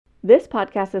This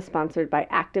podcast is sponsored by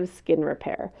Active Skin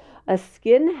Repair, a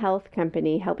skin health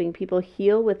company helping people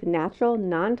heal with natural,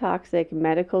 non-toxic,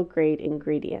 medical-grade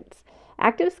ingredients.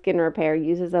 Active Skin Repair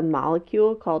uses a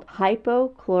molecule called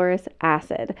hypochlorous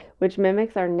acid, which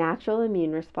mimics our natural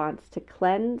immune response to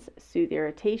cleanse, soothe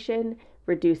irritation,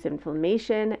 reduce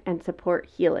inflammation, and support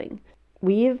healing.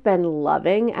 We've been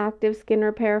loving Active Skin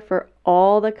Repair for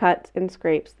all the cuts and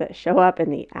scrapes that show up in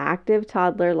the active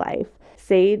toddler life.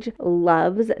 Sage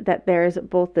loves that there's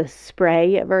both the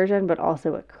spray version but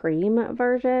also a cream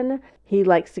version. He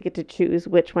likes to get to choose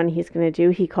which one he's going to do.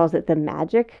 He calls it the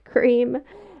magic cream.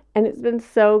 And it's been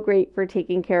so great for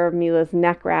taking care of Mila's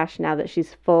neck rash now that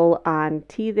she's full on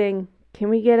teething. Can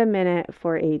we get a minute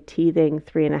for a teething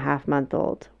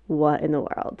 3.5-month-old? What in the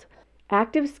world?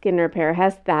 Active Skin Repair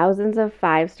has thousands of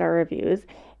 5-star reviews,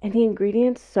 and the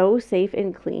ingredients so safe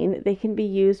and clean they can be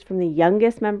used from the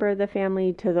youngest member of the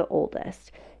family to the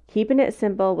oldest, keeping it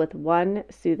simple with one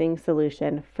soothing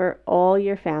solution for all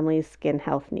your family's skin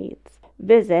health needs.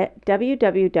 Visit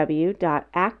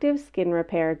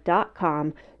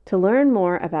www.activeskinrepair.com to learn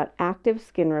more about Active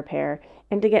Skin Repair,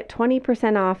 and to get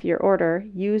 20% off your order,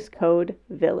 use code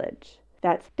VILLAGE.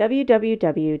 That's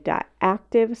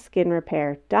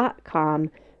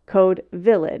www.activeskinrepair.com, code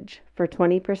VILLAGE for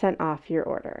 20% off your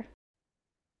order.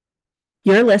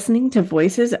 You're listening to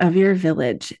Voices of Your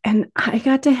Village, and I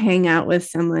got to hang out with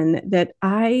someone that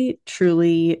I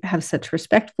truly have such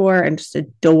respect for and just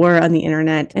adore on the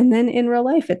internet. And then in real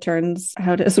life, it turns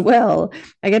out as well.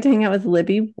 I got to hang out with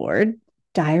Libby Ward.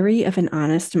 Diary of an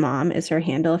Honest Mom is her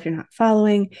handle if you're not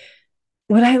following.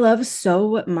 What I love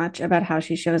so much about how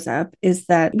she shows up is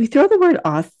that we throw the word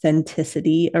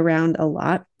authenticity around a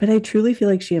lot, but I truly feel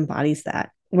like she embodies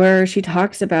that, where she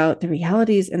talks about the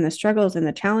realities and the struggles and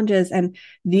the challenges and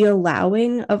the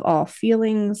allowing of all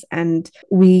feelings. And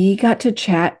we got to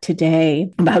chat today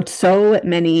about so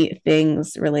many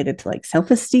things related to like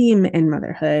self-esteem and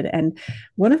motherhood. And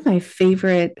one of my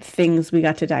favorite things we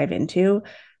got to dive into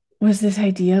was this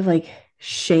idea of like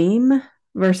shame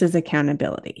versus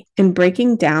accountability and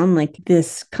breaking down like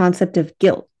this concept of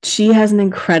guilt. She has an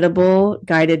incredible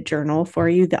guided journal for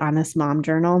you, the Honest Mom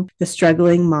Journal, the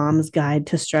Struggling Mom's Guide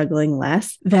to Struggling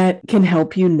Less, that can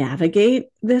help you navigate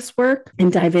this work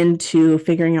and dive into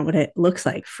figuring out what it looks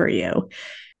like for you.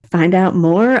 Find out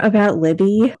more about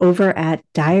Libby over at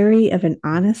Diary of an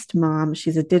Honest Mom.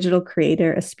 She's a digital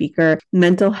creator, a speaker,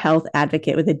 mental health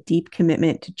advocate with a deep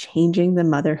commitment to changing the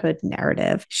motherhood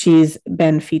narrative. She's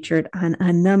been featured on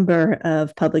a number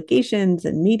of publications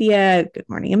and media, Good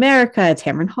Morning America,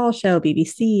 Tamron Hall Show,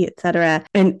 BBC, etc.,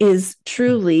 and is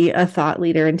truly a thought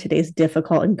leader in today's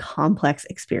difficult and complex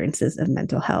experiences of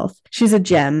mental health. She's a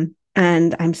gem,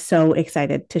 and I'm so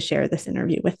excited to share this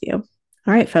interview with you.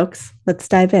 All right, folks, let's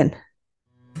dive in.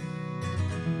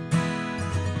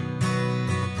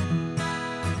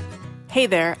 Hey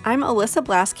there, I'm Alyssa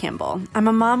Blass Campbell. I'm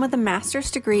a mom with a master's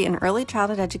degree in early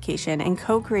childhood education and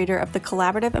co-creator of the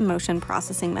collaborative emotion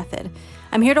processing method.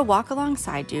 I'm here to walk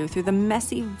alongside you through the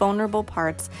messy, vulnerable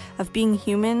parts of being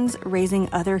humans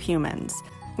raising other humans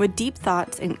with deep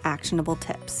thoughts and actionable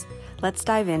tips. Let's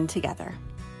dive in together.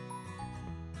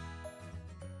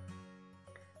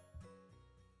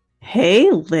 Hey,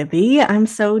 Libby. I'm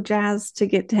so jazzed to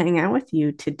get to hang out with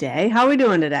you today. How are we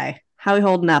doing today? How are we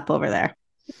holding up over there?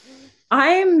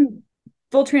 I'm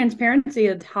full transparency,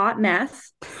 a hot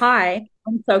mess. Hi,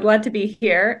 I'm so glad to be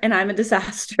here, and I'm a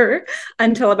disaster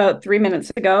until about 3 minutes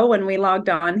ago when we logged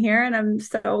on here. And I'm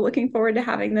so looking forward to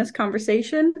having this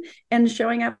conversation and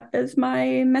showing up as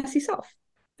my messy self.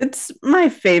 It's my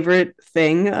favorite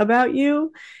thing about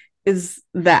you is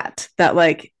that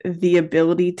like the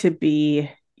ability to be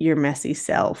your messy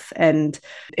self. And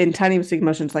in Tiny Mistake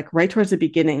Emotions, like right towards the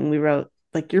beginning, we wrote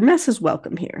like your mess is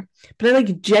welcome here. But I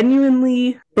like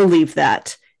genuinely believe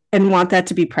that and want that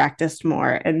to be practiced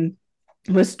more. And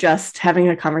was just having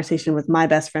a conversation with my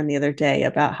best friend the other day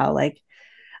about how like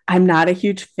I'm not a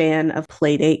huge fan of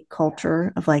playdate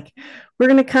culture of like we're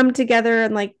gonna come together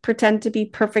and like pretend to be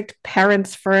perfect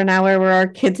parents for an hour where our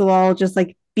kids will all just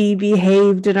like be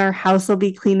behaved and our house will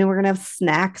be clean and we're gonna have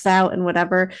snacks out and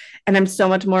whatever. And I'm so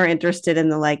much more interested in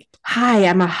the like, hi,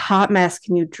 I'm a hot mess.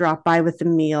 Can you drop by with a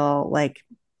meal? Like,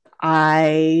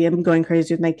 I am going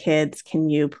crazy with my kids. Can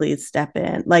you please step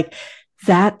in? Like,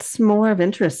 that's more of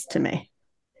interest to me.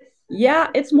 Yeah,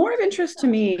 it's more of interest to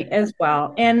me as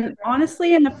well. And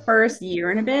honestly, in the first year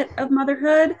and a bit of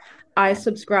motherhood, I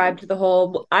subscribed to the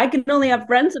whole I can only have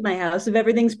friends at my house if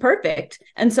everything's perfect.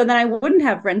 And so then I wouldn't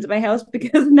have friends at my house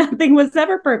because nothing was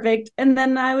ever perfect. And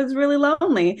then I was really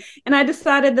lonely. And I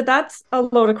decided that that's a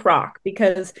load of crock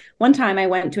because one time I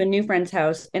went to a new friend's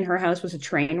house and her house was a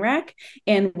train wreck.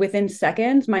 And within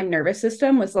seconds, my nervous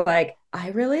system was like, I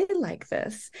really like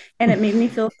this. And it made me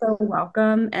feel so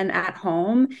welcome and at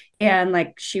home. And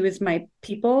like she was my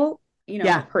people,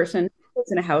 Yeah, person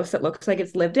in a house that looks like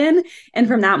it's lived in. And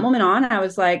from that moment on, I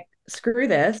was like, screw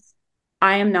this.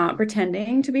 I am not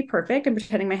pretending to be perfect and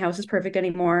pretending my house is perfect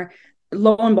anymore.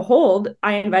 Lo and behold,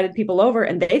 I invited people over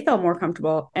and they felt more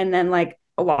comfortable. And then, like,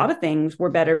 a lot of things were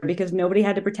better because nobody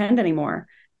had to pretend anymore.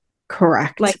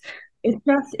 correct. Like, it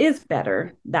just is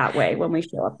better that way when we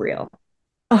show up real.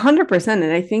 100%.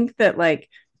 And I think that like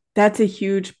that's a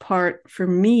huge part for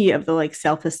me of the like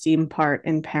self-esteem part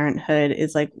in parenthood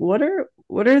is like what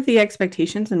are the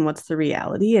expectations and what's the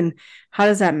reality and how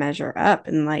does that measure up?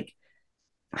 And like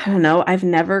I don't know, I've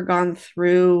never gone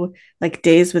through like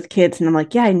days with kids and I'm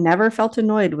like, yeah, I never felt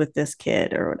annoyed with this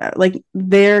kid or whatever. Like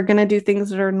they're gonna do things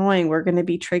that are annoying. We're gonna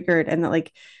be triggered. And that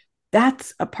like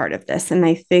that's a part of this. And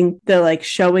I think the like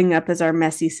showing up as our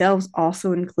messy selves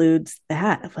also includes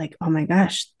that of like, oh my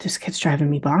gosh, this kid's driving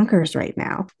me bonkers right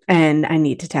now. And I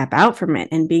need to tap out from it.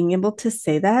 And being able to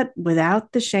say that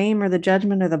without the shame or the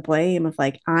judgment or the blame of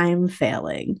like, I'm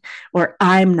failing or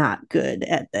I'm not good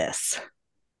at this.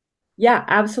 Yeah,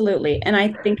 absolutely. And I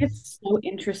think it's so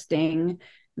interesting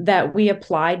that we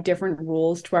apply different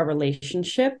rules to our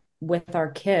relationship with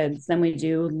our kids than we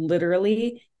do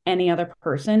literally any other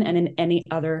person and in any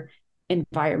other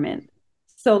environment.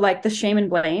 So, like, the shame and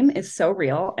blame is so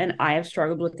real, and I have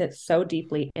struggled with it so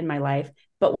deeply in my life.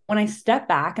 But when I step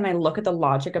back and I look at the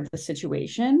logic of the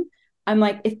situation, I'm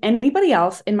like, if anybody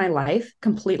else in my life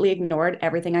completely ignored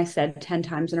everything I said 10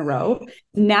 times in a row,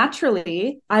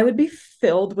 naturally, I would be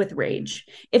filled with rage.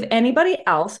 If anybody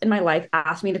else in my life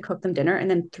asked me to cook them dinner and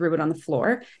then threw it on the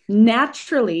floor,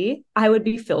 naturally, I would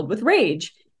be filled with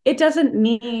rage. It doesn't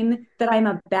mean that I'm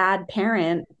a bad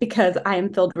parent because I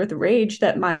am filled with rage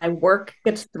that my work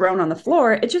gets thrown on the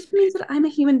floor. It just means that I'm a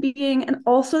human being and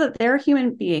also that they're a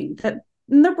human being, that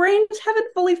their brains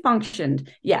haven't fully functioned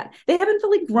yet. They haven't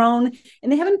fully grown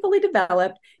and they haven't fully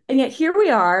developed. And yet here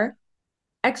we are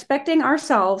expecting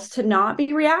ourselves to not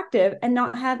be reactive and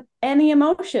not have any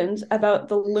emotions about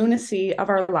the lunacy of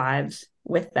our lives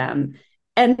with them.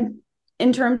 And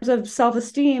in terms of self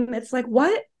esteem, it's like,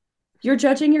 what? You're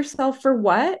judging yourself for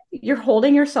what? You're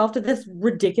holding yourself to this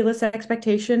ridiculous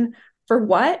expectation for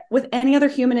what? With any other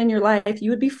human in your life, you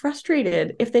would be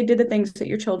frustrated if they did the things that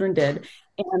your children did.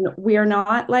 And we are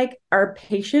not like our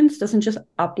patience doesn't just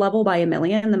up level by a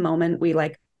million the moment we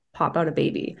like pop out a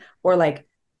baby or like,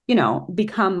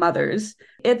 become mothers.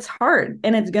 It's hard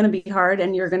and it's going to be hard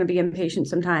and you're going to be impatient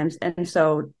sometimes. And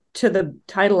so, to the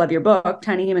title of your book,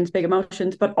 Tiny Humans, Big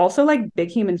Emotions, but also like Big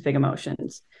Humans, Big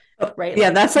Emotions, right? Yeah,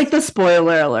 Like that's like the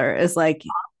spoiler alert is like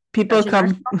people judging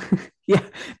come ourselves. yeah,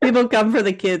 people come for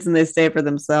the kids and they stay for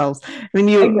themselves. I mean,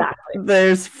 Exactly.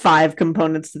 there's 5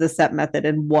 components to the SEP method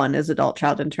and one is adult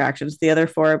child interactions. The other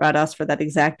 4 are about us for that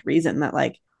exact reason that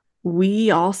like we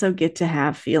also get to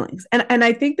have feelings. And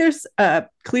I think there's a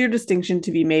clear distinction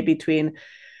to be made between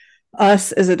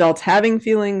us as adults having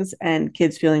feelings and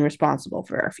kids feeling responsible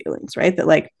for our feelings, right? That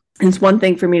like it's one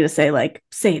thing for me to say like,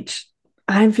 Sage,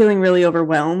 I'm feeling really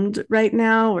overwhelmed right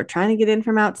now. We're trying to get in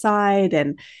from outside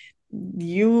and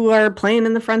you are playing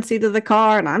in the front seat of the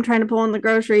car and I'm trying to pull in the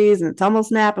groceries and it's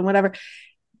almost nap and whatever.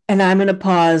 And I'm going to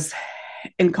pause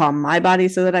and calm my body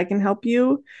so that I can help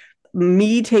you.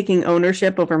 Me taking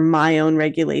ownership over my own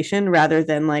regulation rather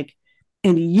than like,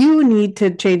 and you need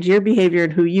to change your behavior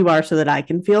and who you are so that I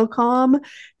can feel calm.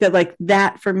 That like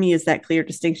that for me is that clear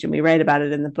distinction. We write about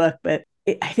it in the book, but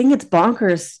I think it's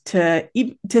bonkers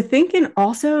to think and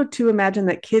also to imagine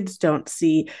that kids don't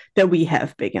see that we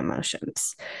have big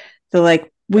emotions. So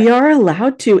like we Right. are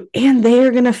allowed to, and they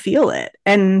are gonna feel it.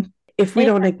 And if we And,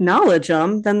 don't acknowledge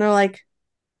them, then they're like,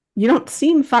 "You don't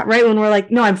seem fine." Right when we're like,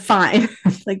 "No, I'm fine."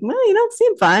 It's like, "Well, you don't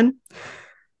seem fine."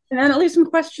 and then it leaves them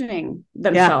questioning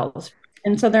Yeah. themselves.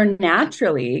 And so they're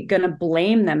naturally going to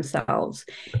blame themselves.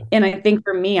 And I think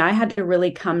for me, I had to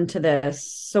really come to this.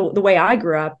 So the way I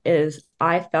grew up is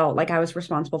I felt like I was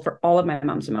responsible for all of my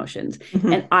mom's emotions.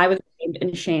 Mm-hmm. And I was blamed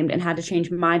and shamed and had to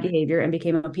change my behavior and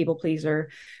became a people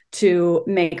pleaser to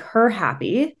make her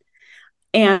happy.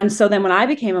 And so then when I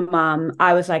became a mom,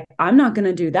 I was like, I'm not going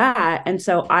to do that. And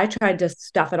so I tried to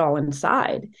stuff it all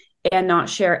inside. and not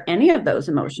share any of those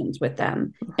emotions with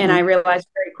them. And I Mm-hmm. realized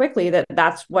very quickly that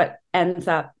that's what ends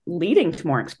up leading to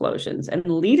more explosions and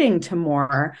leading to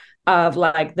more of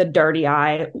like the dirty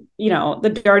eye,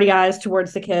 the dirty eyes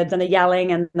towards the kids and the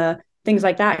yelling and the things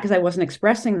like that, because I wasn't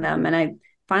expressing them. And I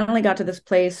finally got to this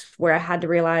place where I had to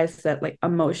realize that like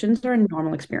emotions are a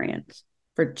normal experience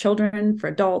for children, for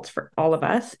adults, for all of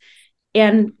us.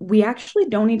 And we actually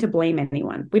don't need to blame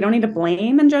anyone. We don't need to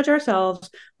blame and judge ourselves.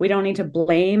 We don't need to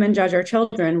blame and judge our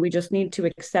children. We just need to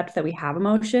accept that we have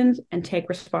emotions and take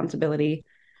responsibility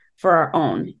for our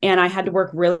own. And I had to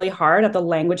work really hard at the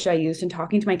language I used in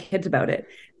talking to my kids about it,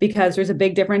 because there's a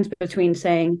big difference between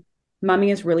saying,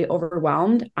 Mommy is really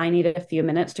overwhelmed. I need a few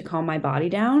minutes to calm my body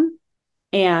down.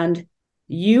 And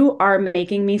you are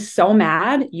making me so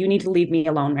mad. You need to leave me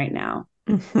alone right now.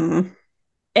 Mm-hmm.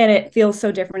 And it feels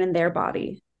so different in their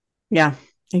body. Yeah,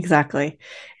 exactly.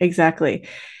 Exactly.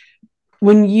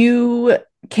 When you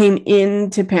came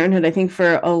into parenthood, I think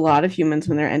for a lot of humans,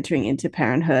 when they're entering into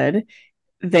parenthood,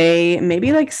 they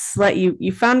maybe like slay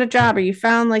you found a job or you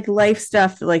found like life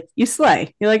stuff that, like, you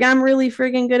slay. You're like, I'm really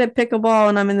freaking good at pickleball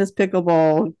and I'm in this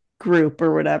pickleball group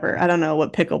or whatever. I don't know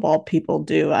what pickleball people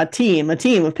do. A team of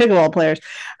pickleball players,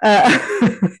 uh,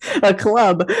 a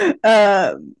club.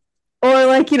 Or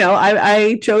like,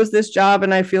 I chose this job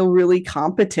and I feel really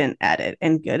competent at it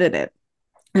and good at it.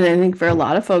 And I think for a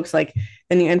lot of folks, like,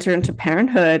 then you enter into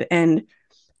parenthood and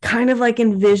kind of like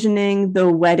envisioning the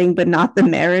wedding, but not the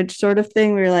marriage sort of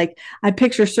thing. Where like, I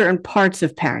picture certain parts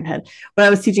of parenthood. When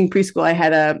I was teaching preschool, I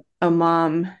had a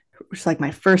mom, which was like my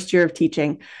first year of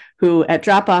teaching, who at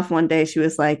drop off one day, she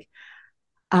was like,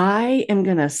 I am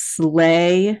going to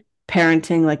slay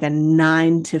parenting like a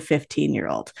 9 to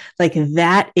 15-year-old. Like,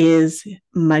 that is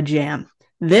my jam.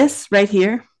 This right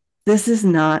here, this is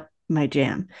not my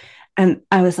jam. And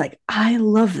I was like, I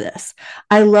love this.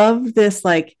 I love this,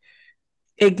 like,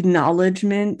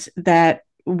 acknowledgement that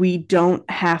we don't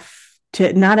have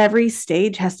to, not every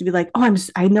stage has to be like, oh,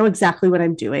 I know exactly what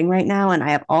I'm doing right now and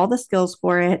I have all the skills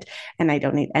for it and I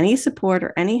don't need any support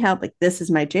or any help. Like, this is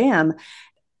my jam.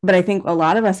 But I think a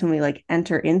lot of us, when we like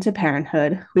enter into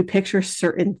parenthood, we picture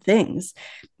certain things,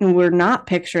 and we're not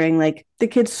picturing like the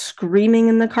kids screaming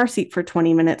in the car seat for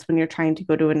 20 minutes when you're trying to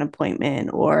go to an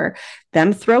appointment, or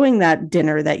them throwing that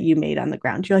dinner that you made on the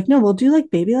ground. You're like, no, we'll do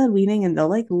like baby led weaning and they'll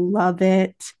like love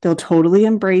it, they'll totally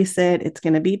embrace it, it's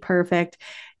going to be perfect.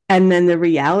 And then the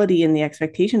reality and the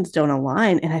expectations don't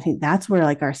align, and I think that's where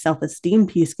like our self-esteem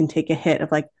piece can take a hit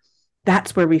of like,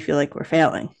 that's where we feel like we're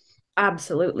failing.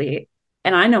 Absolutely.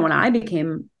 And I know when I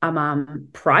became a mom,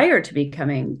 prior to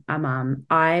becoming a mom,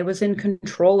 I was in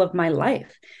control of my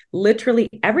life. Literally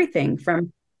everything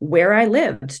from where I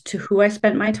lived to who I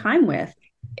spent my time with.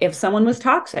 If someone was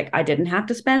toxic, I didn't have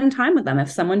to spend time with them. If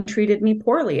someone treated me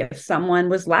poorly, if someone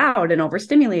was loud and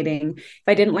overstimulating, if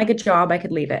I didn't like a job, I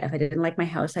could leave it. If I didn't like my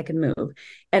house, I could move.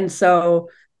 And so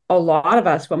a lot of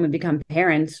us, when we become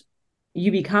parents, you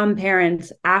become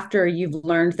parents after you've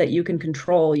learned that you can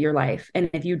control your life. And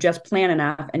if you just plan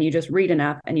enough and you just read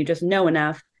enough and you just know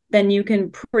enough, then you can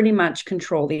pretty much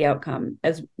control the outcome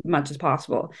as much as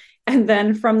possible. And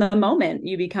then from the moment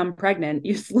you become pregnant,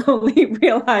 you slowly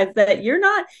realize that you're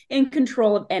not in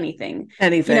control of anything.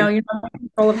 Anything. You're not in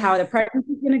control of how the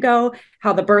pregnancy is going to go,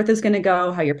 how the birth is going to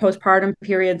go, how your postpartum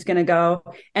period is going to go.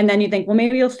 And then you think, well,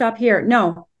 maybe you'll stop here.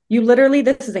 No, you literally,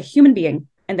 this is a human being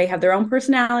and they have their own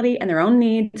personality and their own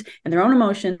needs and their own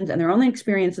emotions and their own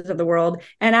experiences of the world.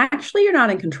 And actually, you're not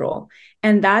in control.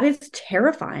 And that is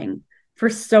terrifying for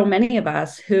so many of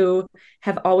us who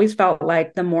have always felt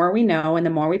like the more we know and the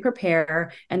more we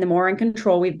prepare and the more in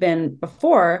control we've been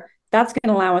before, that's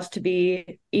going to allow us to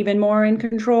be even more in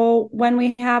control when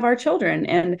we have our children.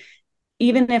 And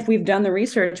even if we've done the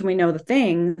research and we know the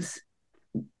things,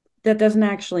 that doesn't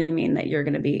actually mean that you're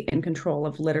going to be in control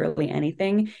of literally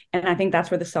anything. And I think that's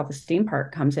where the self-esteem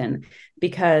part comes in,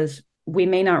 because we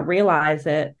may not realize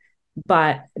it,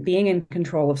 but being in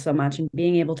control of so much and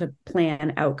being able to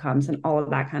plan outcomes and all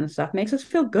of that kind of stuff makes us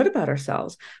feel good about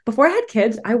ourselves. Before I had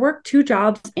kids, I worked 2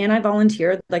 jobs and I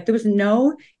volunteered. Like, there was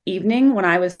no evening when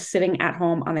I was sitting at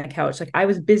home on the couch. Like, I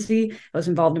was busy, I was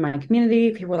involved in my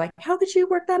community. People were like, how could you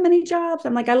work that many jobs?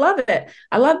 I'm like, I love it.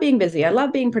 I love being busy. I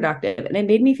love being productive. And it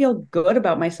made me feel good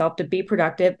about myself to be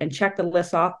productive and check the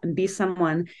list off and be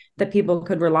someone that people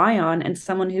could rely on, and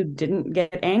someone who didn't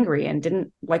get angry and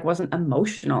didn't like, wasn't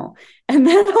emotional. And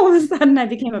then all of a sudden I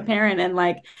became a parent and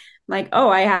like, oh,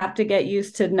 I have to get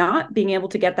used to not being able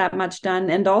to get that much done.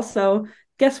 And also,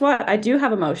 guess what? I do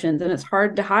have emotions and it's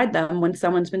hard to hide them when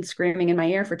someone's been screaming in my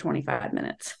ear for 25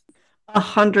 minutes.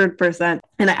 100%.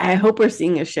 And I hope we're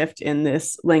seeing a shift in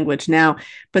this language now,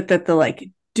 but that the like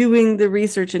doing the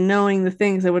research and knowing the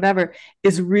things and whatever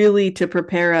is really to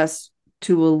prepare us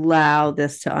to allow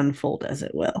this to unfold as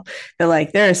it will. That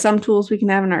like there are some tools we can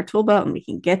have in our tool belt and we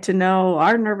can get to know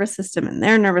our nervous system and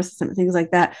their nervous system and things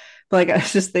like that. But like I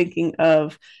was just thinking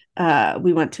of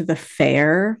we went to the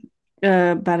fair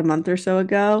about a month or so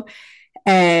ago,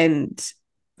 and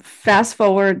fast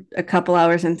forward a couple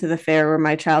hours into the fair where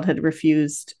my child had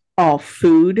refused all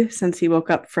food since he woke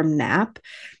up from nap.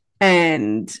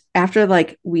 And after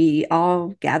like we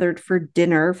all gathered for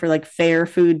dinner for like fair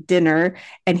food dinner,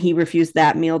 and he refused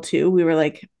that meal too, we were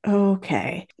like,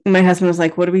 okay. And my husband was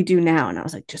like, what do we do now? And I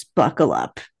was like, just buckle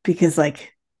up because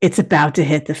like it's about to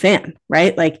hit the fan,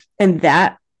 right? Like, and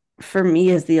that for me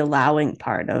is the allowing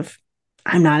part of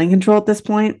I'm not in control at this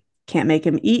point. Can't make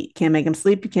him eat, can't make him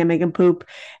sleep, you can't make him poop.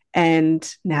 And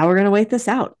now we're going to wait this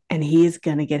out. And he's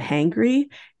going to get hangry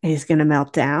and he's going to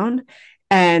melt down.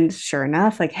 And sure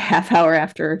enough, like half hour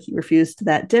after he refused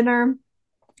that dinner,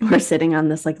 we're sitting on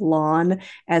this like lawn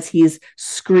as he's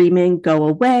screaming, go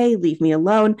away, leave me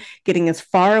alone, getting as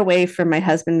far away from my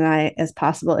husband and I as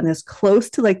possible and as close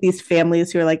to like these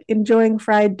families who are like enjoying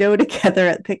fried dough together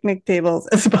at picnic tables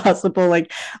as possible,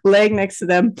 like laying next to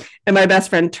them. And my best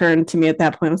friend turned to me at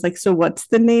that point and was like, so what's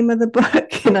the name of the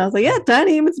book? And I was like, yeah,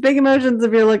 Tiny Humans, Big Emotions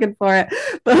if you're looking for it.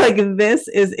 But like this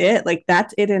is it. Like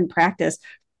that's it in practice.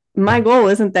 My goal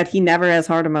isn't that he never has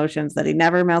hard emotions, that he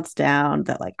never melts down,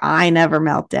 that like I never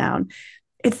melt down.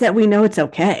 It's that we know it's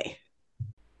okay.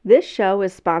 This show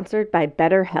is sponsored by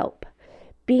BetterHelp.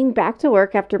 Being back to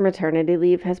work after maternity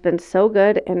leave has been so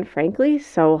good and frankly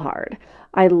so hard.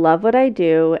 I love what I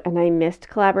do and I missed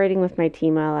collaborating with my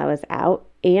team while I was out,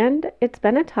 and it's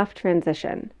been a tough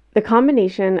transition. The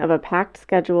combination of a packed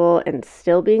schedule and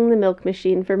still being the milk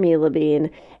machine for me, Libby,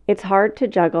 it's hard to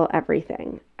juggle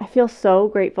everything. I feel so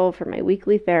grateful for my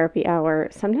weekly therapy hour.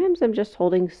 Sometimes I'm just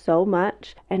holding so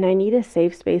much and I need a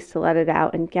safe space to let it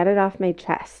out and get it off my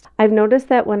chest. I've noticed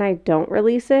that when I don't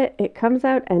release it, it comes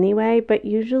out anyway, but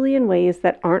usually in ways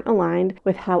that aren't aligned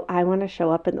with how I want to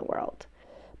show up in the world.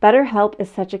 BetterHelp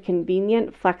is such a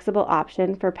convenient, flexible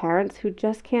option for parents who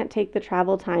just can't take the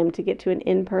travel time to get to an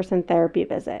in-person therapy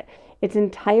visit. It's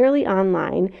entirely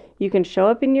online. You can show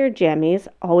up in your jammies,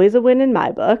 always a win in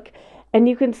my book, and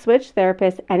you can switch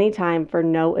therapists anytime for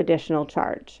no additional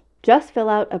charge. Just fill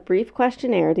out a brief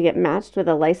questionnaire to get matched with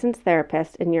a licensed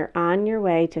therapist and you're on your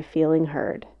way to feeling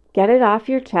heard. Get it off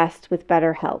your chest with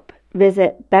BetterHelp.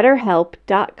 Visit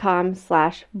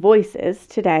betterhelp.com/voices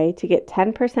today to get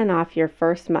 10% off your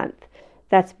first month.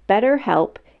 That's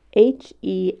BetterHelp,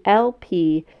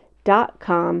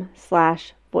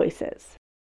 HELP.com/voices.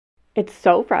 It's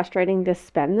so frustrating to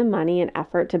spend the money and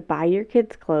effort to buy your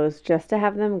kids clothes just to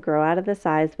have them grow out of the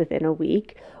size within a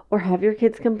week, or have your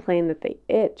kids complain that they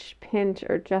itch, pinch,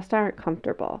 or just aren't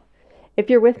comfortable. If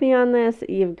you're with me on this,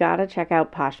 you've got to check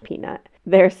out Posh Peanut.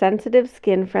 Their sensitive,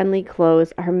 skin-friendly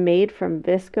clothes are made from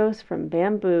viscose from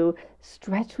bamboo,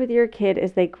 stretch with your kid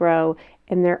as they grow,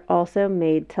 and they're also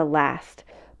made to last.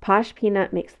 Posh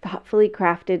Peanut makes thoughtfully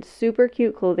crafted, super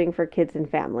cute clothing for kids and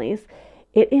families.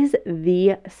 It is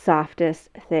the softest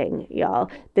thing, y'all.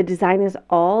 The design is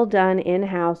all done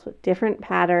in-house with different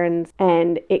patterns,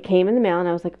 and it came in the mail and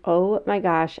I was like, oh my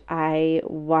gosh, I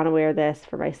want to wear this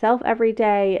for myself every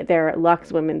day. Their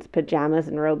Luxe women's pajamas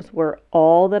and robes were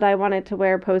all that I wanted to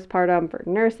wear postpartum for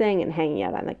nursing and hanging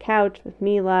out on the couch with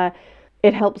Mila.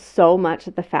 It helps so much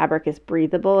that the fabric is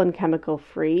breathable and chemical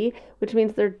free, which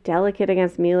means they're delicate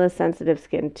against Mila's sensitive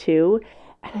skin too.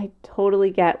 And I totally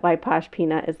get why Posh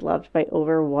Peanut is loved by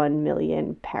over 1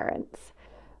 million parents.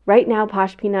 Right now,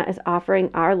 Posh Peanut is offering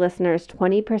our listeners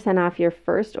 20% off your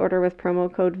first order with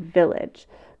promo code VILLAGE.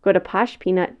 Go to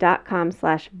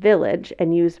poshpeanut.com/village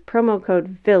and use promo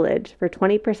code VILLAGE for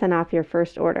 20% off your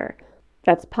first order.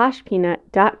 That's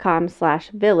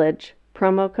poshpeanut.com/village,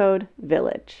 promo code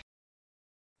VILLAGE.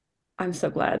 I'm so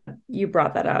glad you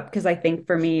brought that up because I think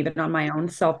for me, even on my own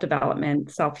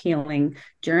self-development, self-healing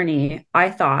journey,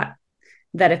 I thought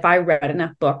that if I read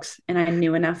enough books and I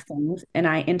knew enough things and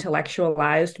I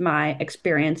intellectualized my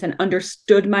experience and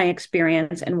understood my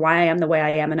experience and why I am the way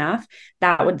I am enough,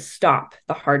 that would stop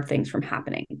the hard things from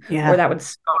happening. Yeah. Or that would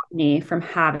stop me from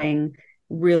having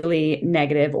really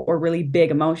negative or really big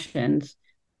emotions.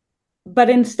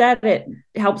 But instead, it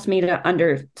helps me to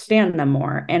understand them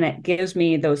more and it gives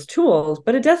me those tools,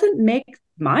 but it doesn't make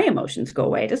my emotions go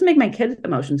away. It doesn't make my kids'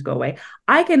 emotions go away.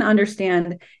 I can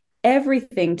understand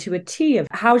everything to a T of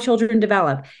how children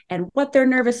develop and what their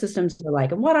nervous systems are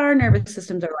like and what our nervous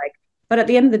systems are like. But at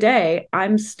the end of the day,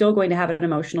 I'm still going to have an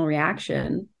emotional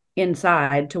reaction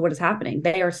inside to what is happening.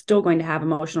 They are still going to have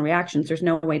emotional reactions. There's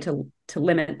no way to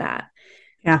limit that.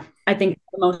 Yeah. I think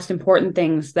the most important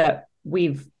things that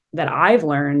I've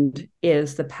learned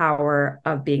is the power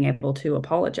of being able to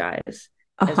apologize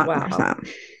as well. 100%.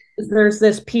 There's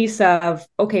this piece of,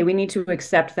 okay, we need to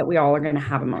accept that we all are going to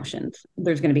have emotions.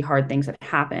 There's going to be hard things that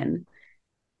happen.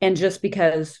 And just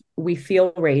because we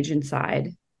feel rage inside,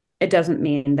 it doesn't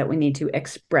mean that we need to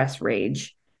express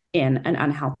rage in an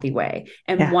unhealthy way.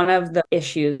 And one of the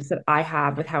issues that I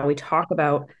have with how we talk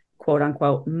about quote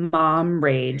unquote mom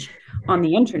rage on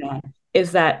the internet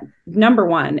is that, number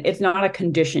one, it's not a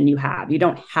condition you have. You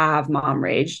don't have mom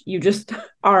rage. You just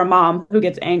are a mom who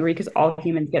gets angry, because all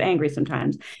humans get angry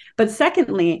sometimes. But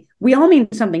secondly, we all mean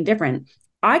something different.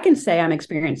 I can say I'm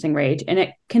experiencing rage, and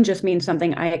it can just mean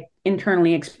something I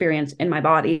internally experience in my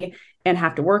body and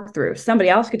have to work through. Somebody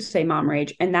else could say mom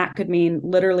rage, and that could mean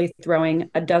literally throwing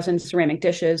a dozen ceramic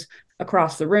dishes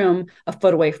across the room a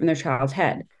foot away from their child's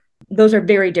head. Those are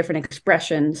very different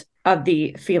expressions of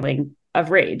the feeling of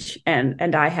rage.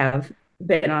 And I have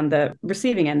been on the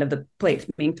receiving end of the plates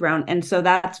being thrown. And so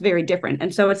that's very different.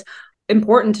 And so it's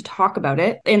important to talk about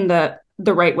it in the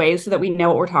right ways so that we know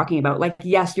what we're talking about. Like,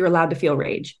 yes, you're allowed to feel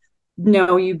rage.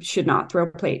 No, you should not throw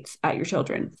plates at your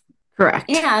children. Correct.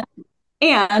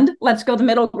 And let's go the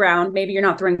middle ground. Maybe you're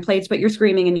not throwing plates, but you're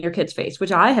screaming in your kid's face,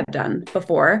 which I have done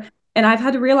before. And I've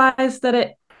had to realize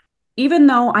that even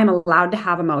though I'm allowed to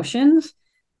have emotions,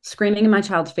 screaming in my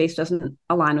child's face doesn't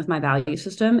align with my value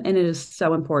system. And it is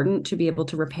so important to be able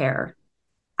to repair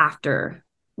after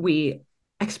we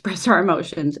express our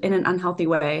emotions in an unhealthy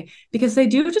way, because they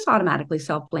do just automatically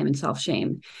self-blame and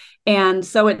self-shame. And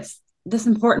so it's this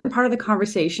important part of the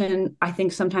conversation, I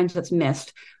think sometimes that's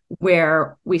missed,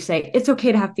 where we say, it's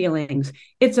okay to have feelings.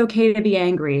 It's okay to be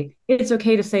angry. It's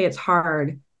okay to say it's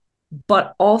hard.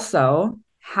 But also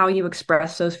how you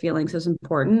express those feelings is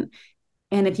important.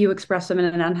 And if you express them in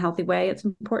an unhealthy way, it's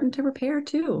important to repair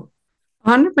too.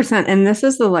 100%. And this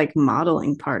is the like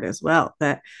modeling part as well,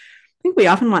 that I think we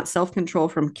often want self-control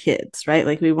from kids, right?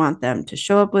 Like we want them to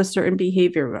show up with certain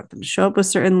behavior, we want them to show up with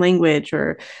certain language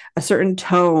or a certain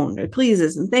tone or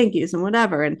pleases and thank yous and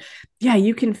whatever. And yeah,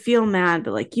 you can feel mad,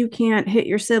 but like you can't hit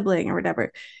your sibling or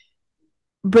whatever.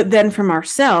 But then from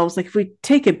ourselves, like if we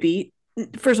take a beat,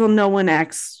 first of all, no one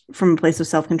acts from a place of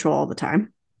self-control all the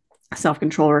time.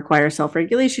 Self-control requires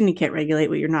self-regulation. You can't regulate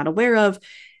what you're not aware of.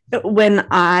 When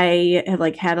I have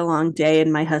like had a long day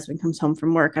and my husband comes home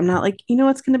from work, I'm not like, you know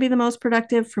what's going to be the most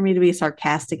productive for me to be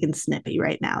sarcastic and snippy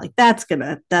right now. Like that's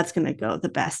gonna go the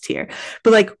best here.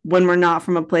 But like when we're not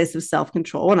from a place of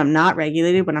self-control, when I'm not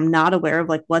regulated, when I'm not aware of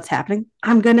like what's happening,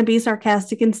 I'm gonna be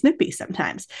sarcastic and snippy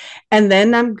sometimes. And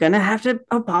then I'm gonna have to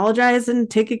apologize and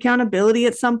take accountability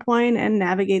at some point and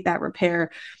navigate that repair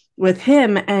with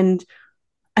him. And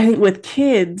I think with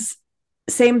kids,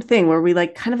 same thing, where we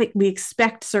like kind of we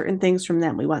expect certain things from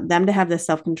them. We want them to have this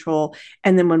self-control.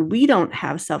 And then when we don't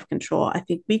have self-control, I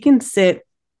think we can sit,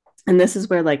 and this is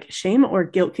where like shame or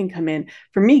guilt can come in.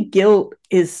 For me, guilt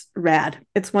is rad.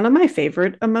 It's one of my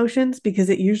favorite emotions because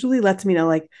it usually lets me know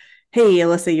like, hey,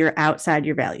 Alyssa, you're outside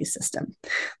your value system.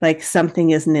 Like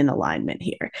something isn't in alignment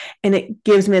here. And it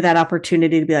gives me that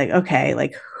opportunity to be like, okay,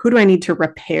 like who do I need to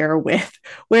repair with?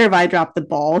 Where have I dropped the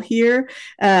ball here?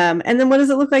 And then what does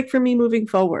it look like for me moving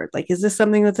forward? Like, is this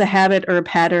something that's a habit or a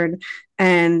pattern?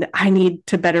 And I need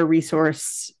to better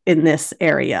resource in this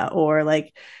area. Or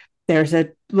like, there's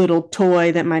a little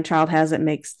toy that my child has that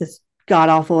makes this god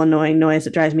awful annoying noise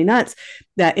that drives me nuts,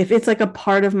 that if it's like a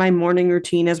part of my morning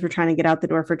routine as we're trying to get out the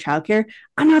door for childcare,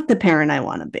 I'm not the parent I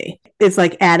want to be. It's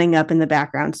like adding up in the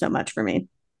background so much for me.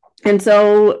 And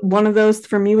so one of those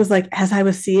for me was like, as I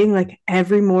was seeing like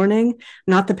every morning,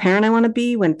 not the parent I want to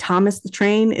be when Thomas the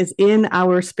train is in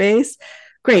our space.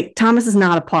 Great. Thomas is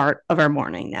not a part of our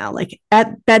morning now. Like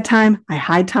at bedtime, I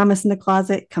hide Thomas in the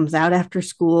closet, comes out after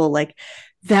school. Like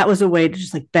that was a way to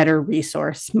just like better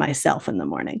resource myself in the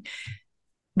morning.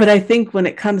 But I think when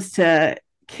it comes to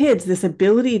kids, this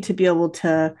ability to be able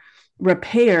to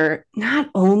repair, not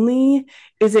only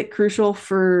is it crucial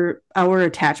for our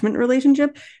attachment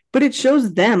relationship, but it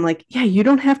shows them like, yeah, you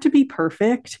don't have to be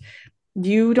perfect.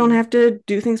 You don't have to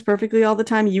do things perfectly all the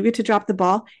time. You get to drop the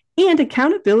ball. And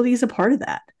accountability is a part of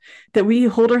that, that we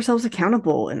hold ourselves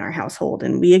accountable in our household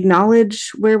and we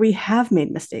acknowledge where we have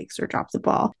made mistakes or dropped the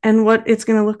ball and what it's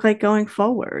going to look like going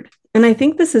forward. And I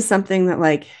think this is something that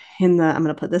like in the, I'm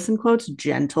going to put this in quotes,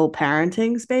 gentle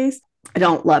parenting space. I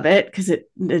don't love it because it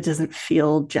doesn't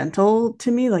feel gentle to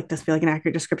me, like doesn't feel like an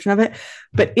accurate description of it.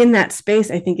 But in that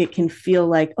space, I think it can feel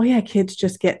like, oh yeah, kids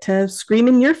just get to scream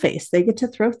in your face. They get to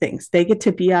throw things. They get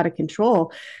to be out of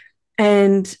control.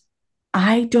 And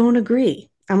I don't agree.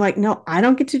 I'm like, no, I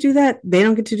don't get to do that. They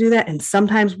don't get to do that. And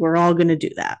sometimes we're all going to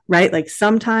do that, right? Like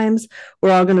sometimes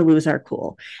we're all going to lose our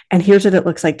cool. And here's what it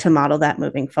looks like to model that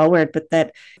moving forward. But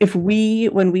that if we,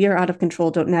 when we are out of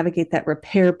control, don't navigate that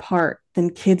repair part, then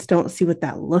kids don't see what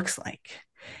that looks like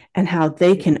and how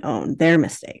they can own their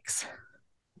mistakes.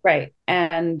 Right.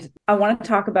 And I want to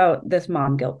talk about this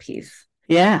mom guilt piece.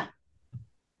 Yeah.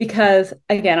 Because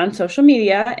again, on social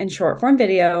media and short form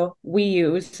video, we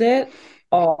use it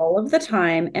all of the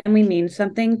time and we mean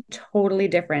something totally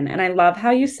different. And I love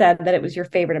how you said that it was your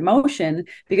favorite emotion,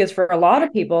 because for a lot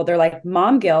of people, they're like,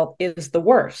 mom guilt is the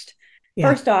worst. Yeah.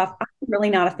 First off, I'm really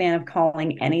not a fan of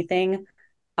calling anything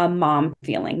a mom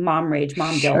feeling, mom rage,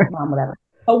 mom guilt, mom whatever.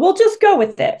 But we'll just go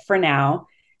with it for now.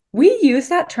 We use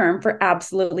that term for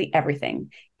absolutely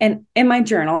everything. And in my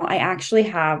journal, I actually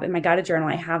have, in my guided journal,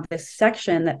 I have this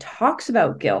section that talks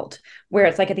about guilt, where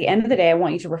it's like at the end of the day, I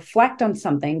want you to reflect on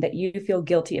something that you feel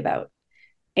guilty about.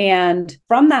 And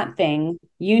from that thing,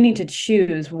 you need to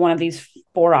choose one of these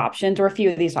 4 options or a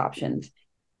few of these options.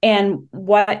 And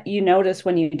what you notice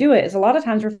when you do it is a lot of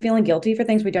times we're feeling guilty for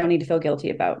things we don't need to feel guilty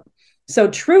about. So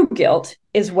true guilt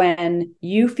is when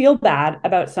you feel bad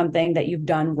about something that you've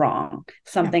done wrong,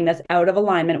 something that's out of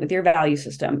alignment with your value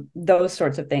system, those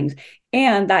sorts of things.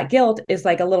 And that guilt is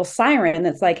like a little siren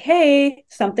that's like, hey,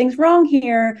 something's wrong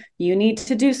here. You need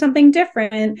to do something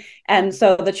different. And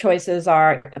so the choices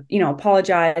are,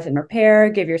 apologize and repair,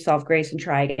 give yourself grace and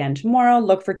try again tomorrow,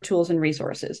 look for tools and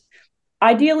resources.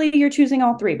 Ideally, you're choosing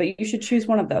all 3, but you should choose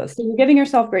one of those. So you're giving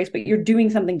yourself grace, but you're doing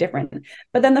something different.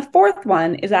 But then the 4th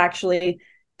one is actually,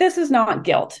 this is not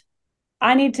guilt.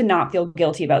 I need to not feel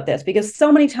guilty about this, because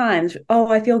so many times,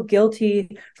 I feel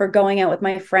guilty for going out with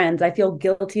my friends. I feel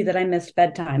guilty that I missed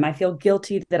bedtime. I feel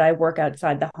guilty that I work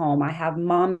outside the home. I have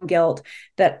mom guilt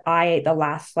that I ate the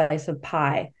last slice of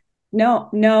pie.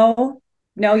 No,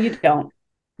 you don't.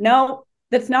 No,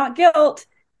 that's not guilt.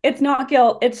 It's not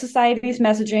guilt. It's society's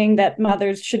messaging that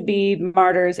mothers should be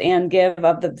martyrs and give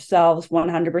of themselves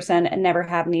 100% and never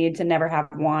have needs and never have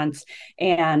wants,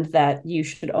 and that you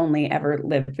should only ever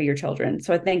live for your children.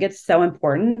 So I think it's so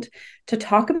important to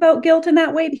talk about guilt in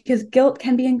that way, because guilt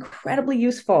can be incredibly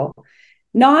useful,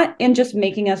 not in just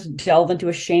making us delve into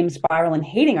a shame spiral and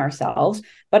hating ourselves,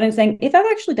 but in saying, if I've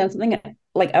actually done something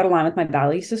like out of line with my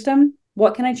value system,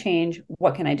 what can I change?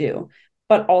 What can I do?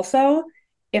 But also,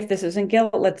 if this isn't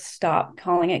guilt, let's stop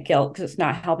calling it guilt, because it's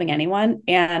not helping anyone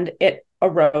and it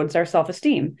erodes our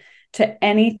self-esteem. To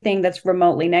anything that's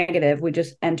remotely negative, we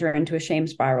just enter into a shame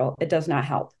spiral. It does not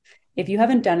help. If you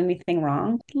haven't done anything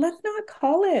wrong, let's not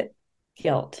call it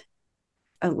guilt.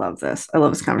 I love this. I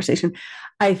love this conversation.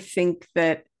 I think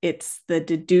that it's the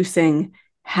deducing,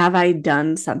 have I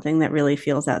done something that really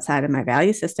feels outside of my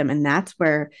value system? And that's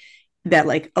where that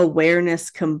like awareness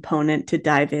component to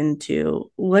dive into,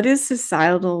 what is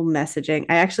societal messaging?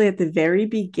 I actually, at the very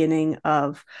beginning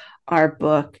of our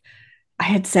book, I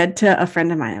had said to a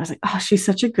friend of mine, I was like, oh, she's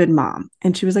such a good mom.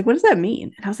 And she was like, what does that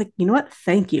mean? And I was like, you know what?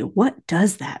 Thank you. What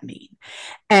does that mean?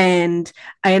 And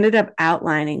I ended up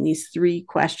outlining these 3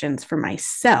 questions for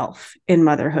myself in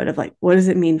motherhood of like, what does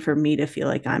it mean for me to feel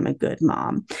like I'm a good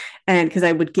mom? And because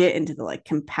I would get into the like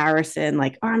comparison,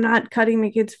 like, oh, I'm not cutting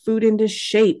my kids' food into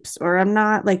shapes, or I'm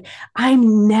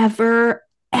never,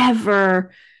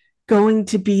 ever going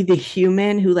to be the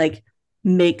human who like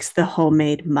makes the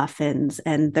homemade muffins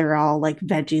and they're all like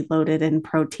veggie loaded and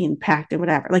protein packed and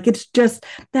whatever. Like it's just,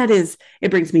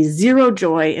 it brings me zero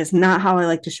joy. Is not how I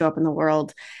like to show up in the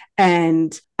world.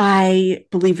 And I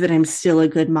believe that I'm still a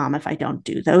good mom if I don't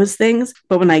do those things.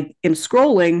 But when I am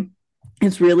scrolling,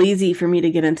 it's real easy for me to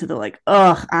get into the like,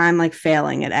 oh, I'm like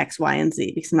failing at X, Y, and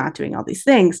Z because I'm not doing all these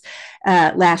things.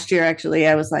 Last year, actually,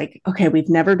 I was like, okay, we've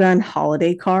never done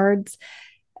holiday cards.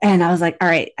 And I was like, all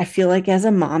right, I feel like as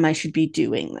a mom, I should be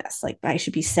doing this. Like I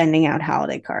should be sending out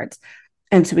holiday cards.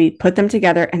 And so we put them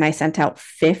together and I sent out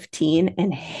 15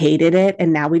 and hated it.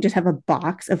 And now we just have a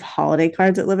box of holiday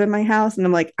cards that live in my house. And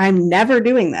I'm like, I'm never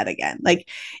doing that again. Like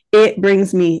it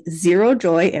brings me zero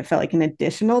joy. It felt like an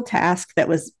additional task that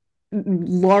was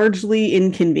largely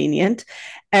inconvenient.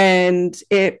 And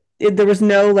there was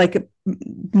no like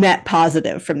net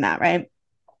positive from that. Right.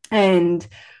 And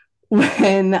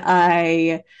when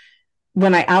I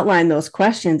outlined those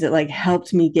questions, it like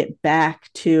helped me get back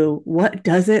to what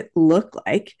does it look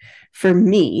like for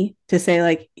me to say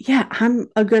like, yeah, I'm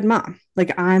a good mom.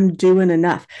 Like I'm doing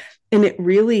enough. And it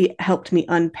really helped me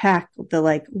unpack the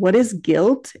like, what is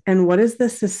guilt and what is the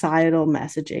societal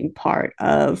messaging part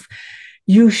of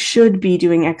you should be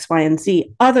doing X, Y, and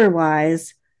Z.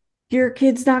 Otherwise, your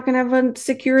kid's not going to have a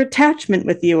secure attachment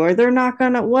with you, or they're not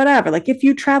going to whatever. Like if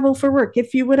you travel for work,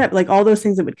 if you whatever, like all those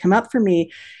things that would come up for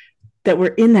me that were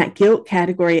in that guilt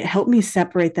category, it helped me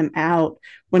separate them out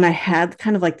when I had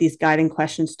kind of like these guiding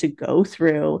questions to go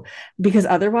through, because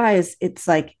otherwise it's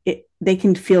like they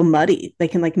can feel muddy. They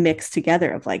can like mix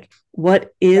together of like,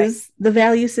 what is the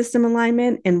value system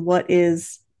alignment and what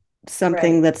is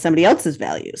something that's somebody else's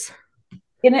values.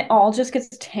 And it all just gets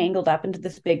tangled up into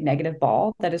this big negative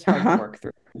ball that is hard to work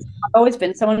through. I've always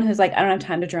been someone who's like, I don't have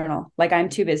time to journal. Like, I'm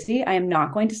too busy. I am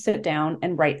not going to sit down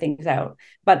and write things out.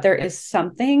 But there is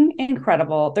something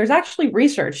incredible. There's actually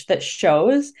research that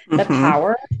shows the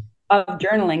power of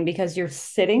journaling, because you're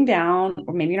sitting down,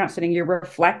 or maybe you're not sitting, you're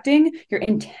reflecting, you're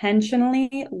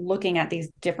intentionally looking at these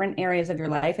different areas of your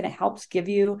life, and it helps give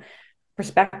you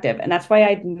perspective. And that's why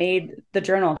I made the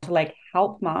journal, to like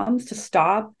help moms to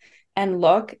stop and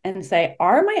look and say,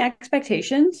 are my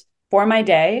expectations for my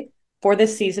day, for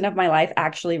this season of my life,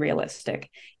 actually realistic?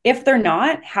 If they're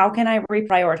not, how can I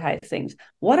reprioritize things?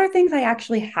 What are things I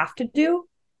actually have to do?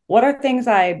 What are things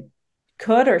I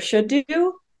could or should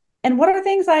do? And what are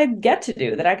things I get to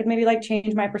do that I could maybe like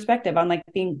change my perspective on, like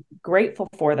being grateful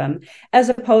for them, as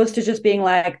opposed to just being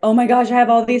like, oh my gosh, I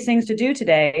have all these things to do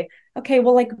today. Okay,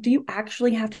 well, like, do you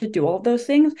actually have to do all of those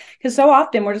things? Because so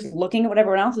often we're just looking at what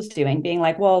everyone else is doing, being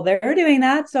like, well, they're doing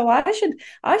that, so I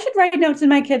should write notes in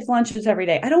my kids' lunches every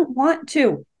day. I don't want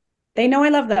to. They know I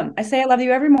love them. I say I love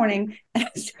you every morning. I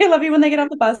say I love you when they get off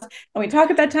the bus. And we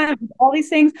talk at bedtime, all these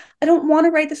things. I don't want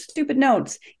to write the stupid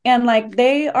notes. And like,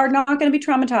 they are not going to be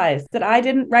traumatized that I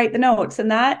didn't write the notes. And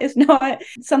that is not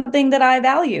something that I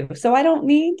value. So I don't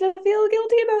need to feel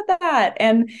guilty about that.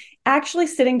 And actually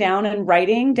sitting down and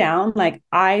writing down, like,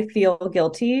 I feel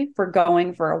guilty for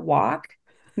going for a walk,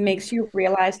 makes you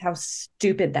realize how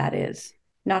stupid that is.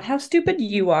 Not how stupid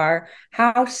you are,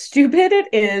 how stupid it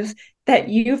is that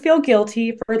you feel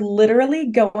guilty for literally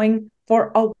going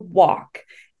for a walk.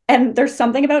 And there's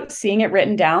something about seeing it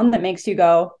written down that makes you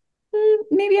go,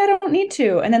 maybe I don't need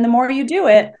to. And then the more you do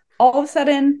it, all of a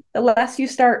sudden, the less you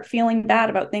start feeling bad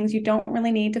about things you don't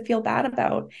really need to feel bad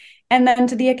about. And then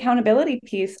to the accountability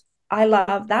piece, I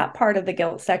love that part of the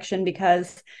guilt section,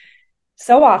 because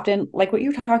so often, like what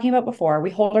you were talking about before, we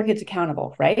hold our kids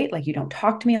accountable, right? Like, you don't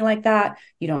talk to me like that.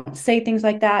 You don't say things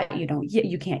like that.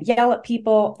 You can't yell at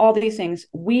people, all these things.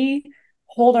 We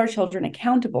hold our children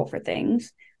accountable for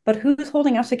things, but who's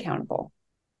holding us accountable?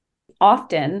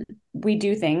 Often we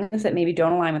do things that maybe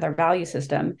don't align with our value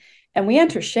system, and we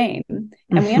enter shame and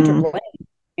we enter blame,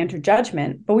 enter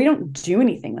judgment, but we don't do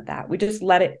anything with that. We just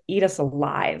let it eat us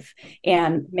alive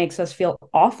and makes us feel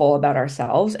awful about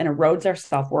ourselves and erodes our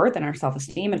self-worth and our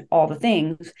self-esteem and all the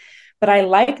things. But I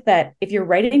like that if you're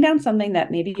writing down something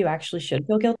that maybe you actually should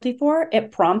feel guilty for,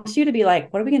 it prompts you to be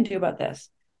like, what are we going to do about this?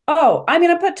 Oh, I'm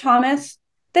going to put Thomas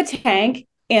the tank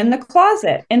in the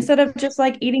closet. Instead of just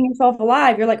like eating yourself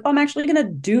alive, you're like, oh, I'm actually going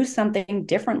to do something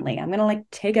differently. I'm going to like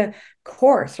take a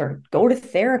course or go to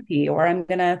therapy, or I'm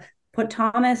going to put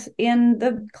Thomas in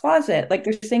the closet. Like,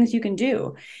 there's things you can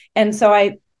do. And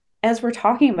so as we're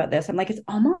talking about this, I'm like, it's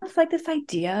almost like this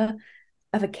idea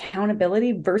of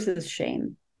accountability versus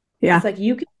shame. Yeah. It's like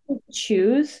you can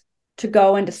choose to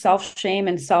go into self-shame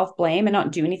and self-blame and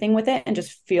not do anything with it and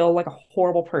just feel like a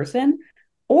horrible person,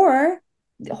 or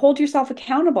hold yourself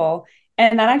accountable.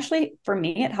 And that actually, for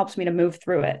me, it helps me to move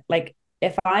through it. Like,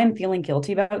 if I'm feeling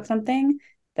guilty about something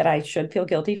that I should feel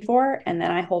guilty for, and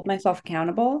then I hold myself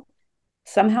accountable,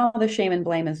 somehow the shame and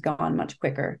blame is gone much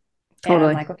quicker.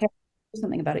 Totally. And I'm like, okay, do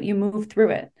something about it. You move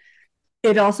through it.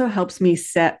 It also helps me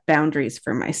set boundaries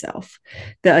for myself,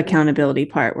 the accountability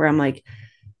part, where I'm like,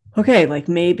 okay, like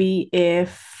maybe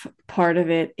if part of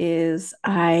it is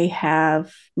I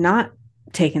have not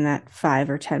taken that 5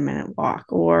 or 10 minute walk,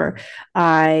 or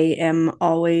I am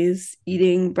always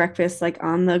eating breakfast like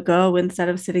on the go instead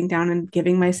of sitting down and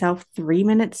giving myself 3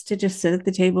 minutes to just sit at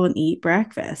the table and eat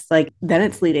breakfast, like then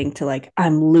it's leading to like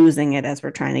I'm losing it as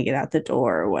we're trying to get out the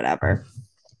door or whatever.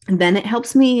 And then it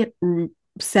helps me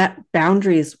set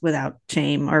boundaries without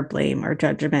shame or blame or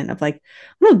judgment of like,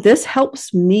 no, this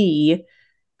helps me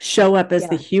show up as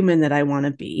the human that I want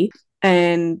to be.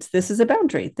 And this is a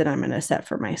boundary that I'm going to set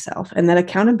for myself. And that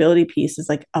accountability piece is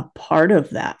like a part of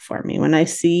that for me. When I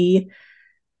see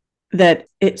that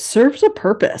it serves a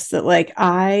purpose, that like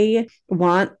I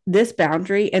want this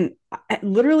boundary, and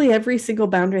literally every single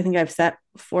boundary I think I've set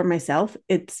for myself,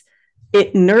 it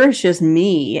nourishes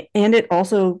me. And it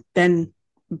also then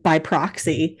by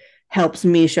proxy helps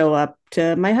me show up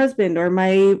to my husband or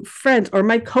my friends or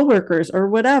my coworkers or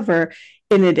whatever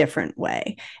in a different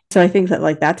way. So I think that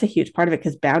like that's a huge part of it,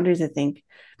 because boundaries, I think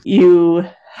you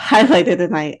highlighted,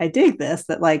 and I dig this,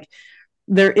 that like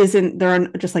there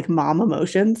aren't just like mom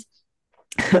emotions,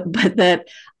 but that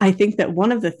I think that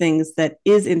one of the things that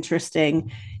is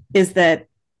interesting is that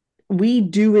we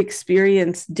do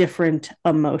experience different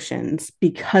emotions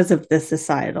because of the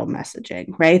societal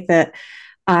messaging, right? That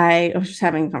I was just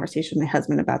having a conversation with my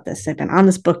husband about this. I've been on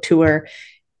this book tour,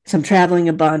 so I'm traveling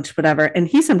a bunch, whatever. And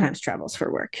he sometimes travels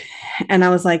for work. And I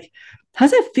was like,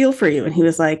 how's that feel for you? And he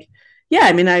was like, yeah,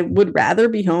 I mean, I would rather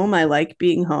be home. I like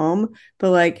being home,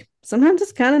 but like sometimes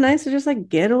it's kind of nice to just like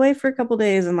get away for a couple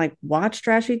days and like watch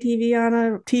trashy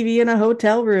TV in a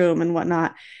hotel room and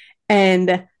whatnot.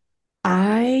 And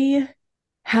I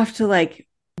have to like,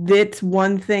 that's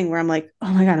one thing where I'm like,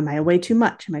 oh my God, am I away too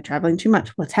much? Am I traveling too much?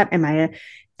 What's happening? Am I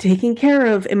taking care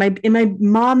of? Am I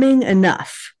momming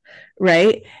enough?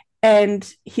 Right.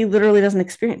 And he literally doesn't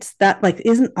experience that, like,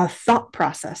 isn't a thought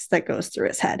process that goes through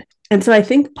his head. And so I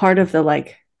think part of the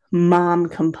like mom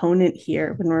component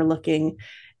here, when we're looking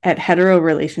at hetero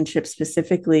relationships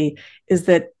specifically, is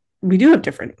that we do have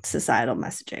different societal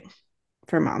messaging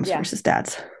for moms versus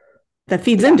dads that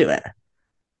feeds into it.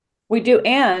 We do.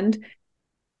 And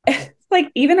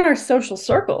like even our social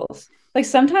circles, like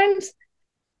sometimes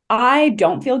I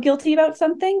don't feel guilty about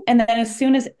something. And then as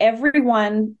soon as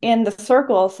everyone in the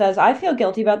circle says, I feel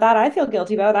guilty about that, I feel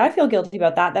guilty about that, I feel guilty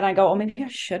about that, then I go, oh, maybe I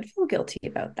should feel guilty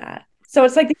about that. So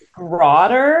it's like these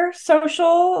broader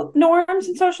social norms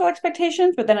and social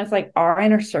expectations, but then it's like our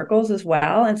inner circles as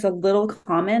well. And it's a little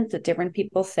comment that different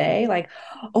people say, like,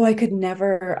 oh, I could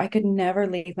never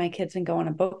leave my kids and go on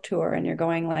a book tour. And you're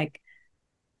going like,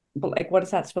 but like, what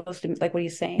is that supposed to be? Like, what are you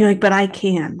saying? You're like, but I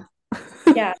can.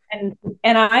 Yeah.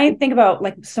 And I think about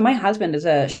like, so my husband is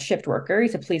a shift worker.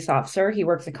 He's a police officer. He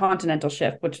works a continental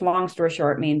shift, which long story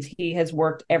short means he has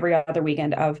worked every other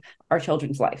weekend of our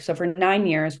children's life. So for 9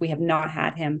 years, we have not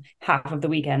had him half of the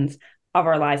weekends of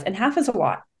our lives. And half is a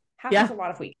lot. Half is a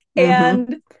lot of weeks. Mm-hmm.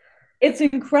 And it's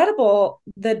incredible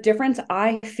the difference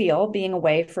I feel being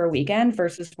away for a weekend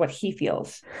versus what he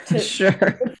feels.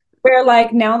 Sure. Where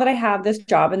like now that I have this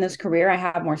job and this career, I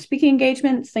have more speaking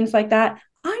engagements, things like that.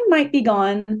 I might be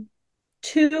gone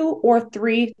 2 or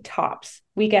 3 tops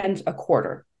weekends a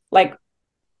quarter, like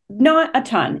not a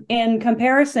ton in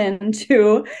comparison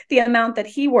to the amount that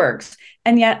he works.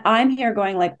 And yet I'm here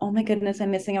going like, oh my goodness, I'm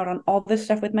missing out on all this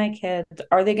stuff with my kids.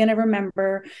 Are they going to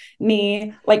remember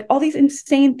me? Like all these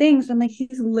insane things. I'm like,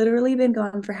 he's literally been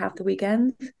gone for half the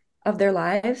weekends of their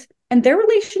lives. And their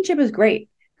relationship is great.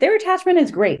 Their attachment is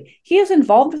great. He is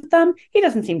involved with them. He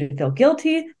doesn't seem to feel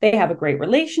guilty. They have a great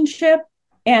relationship.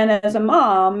 And as a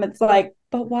mom, it's like,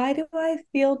 but why do I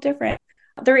feel different?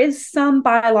 There is some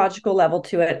biological level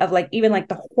to it of like, even like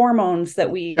the hormones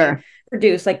that we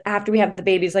produce, like after we have the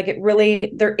babies, like it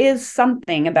really, there is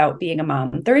something about being a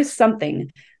mom. There is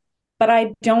something, but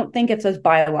I don't think it's as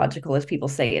biological as people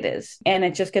say it is. And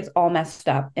it just gets all messed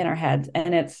up in our heads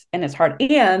and it's hard.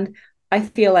 And I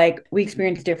feel like we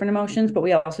experience different emotions, but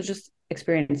we also just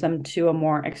experience them to a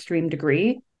more extreme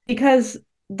degree because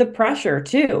the pressure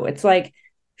too. It's like,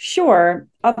 sure,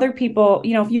 other people,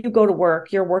 you know, if you go to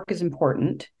work, your work is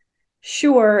important.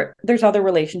 Sure, there's other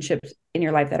relationships in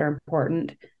your life that are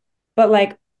important, but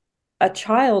like a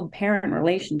child-parent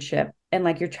relationship and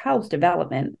like your child's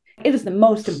development, it is the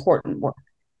most important work.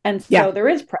 And so there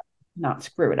is pressure to not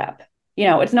screw it up. You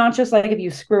know, it's not just like if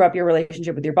you screw up your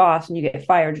relationship with your boss and you get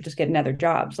fired, you just get another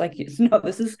job. It's like, no,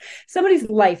 this is somebody's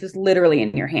life is literally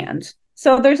in your hands.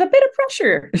 So there's a bit of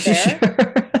pressure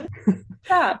there.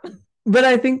 Stop. But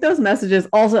I think those messages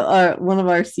also one of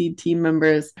our seed team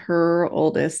members, her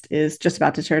oldest is just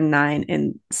about to turn 9.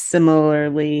 And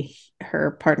similarly,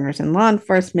 her partner's in law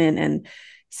enforcement. And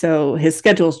so his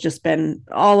schedule's just been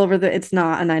all over it's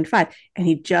not a 9 to 5. And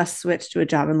he just switched to a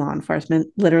job in law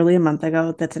enforcement literally a month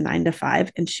ago. That's a 9 to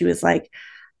 5. And she was like,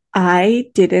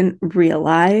 I didn't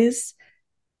realize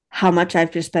how much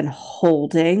I've just been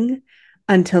holding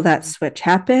until that switch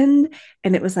happened.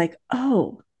 And it was like,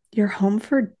 oh, you're home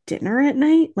for dinner at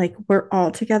night? Like we're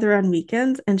all together on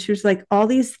weekends? And she was like, all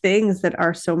these things that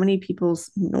are so many people's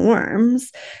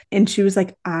norms. And she was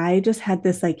like, I just had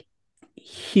this like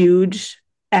huge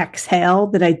exhale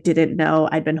that I didn't know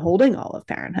I'd been holding all of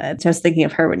parenthood. So I was thinking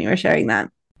of her when you were sharing that.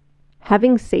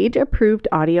 Having Sage approved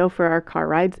audio for our car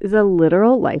rides is a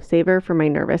literal lifesaver for my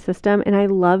nervous system, and I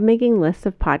love making lists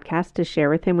of podcasts to share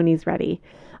with him when he's ready.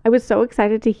 I was so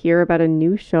excited to hear about a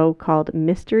new show called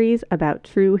Mysteries About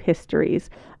True Histories,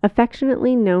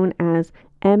 affectionately known as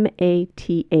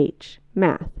MATH,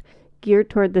 Math, geared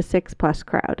toward the 6+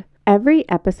 crowd. Every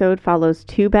episode follows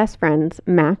two best friends,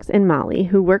 Max and Molly,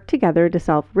 who work together to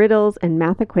solve riddles and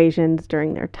math equations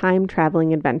during their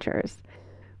time-traveling adventures.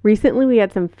 Recently, we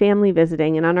had some family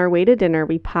visiting, and on our way to dinner,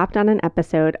 we popped on an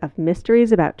episode of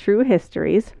Mysteries About True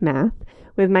Histories, Math,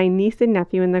 with my niece and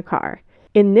nephew in the car.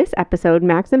 In this episode,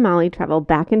 Max and Molly travel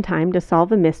back in time to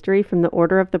solve a mystery from the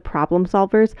order of the problem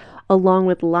solvers, along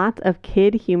with lots of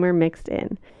kid humor mixed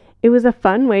in. It was a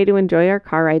fun way to enjoy our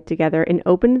car ride together and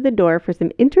opened the door for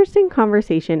some interesting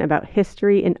conversation about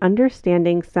history and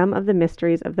understanding some of the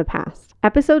mysteries of the past.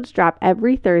 Episodes drop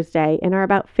every Thursday and are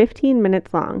about 15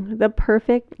 minutes long, the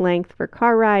perfect length for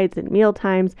car rides and meal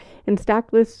times, and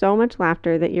stacked with so much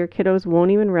laughter that your kiddos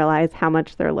won't even realize how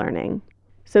much they're learning.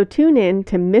 So tune in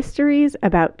to Mysteries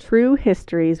About True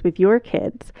Histories with your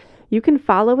kids. You can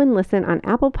follow and listen on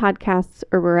Apple Podcasts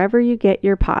or wherever you get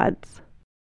your pods.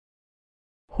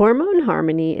 Hormone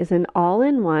Harmony is an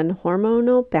all-in-one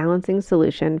hormonal balancing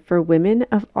solution for women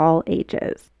of all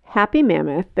ages. Happy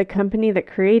Mammoth, the company that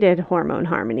created Hormone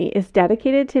Harmony, is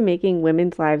dedicated to making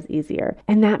women's lives easier,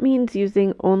 and that means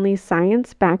using only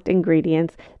science-backed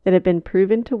ingredients that have been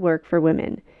proven to work for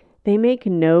women. They make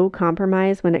no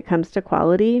compromise when it comes to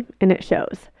quality, and it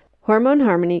shows. Hormone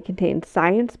Harmony contains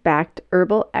science-backed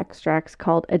herbal extracts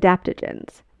called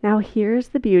adaptogens. Now here's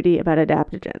the beauty about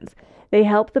adaptogens. They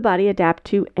help the body adapt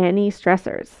to any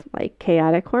stressors, like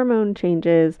chaotic hormone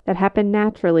changes that happen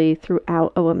naturally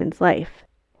throughout a woman's life.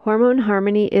 Hormone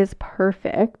Harmony is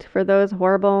perfect for those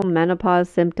horrible menopause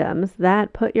symptoms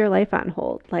that put your life on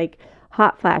hold, like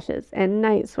hot flashes and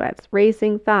night sweats,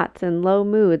 racing thoughts and low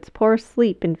moods, poor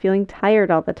sleep and feeling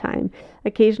tired all the time,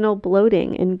 occasional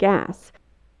bloating and gas.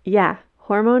 Yeah,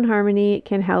 Hormone Harmony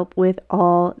can help with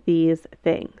all these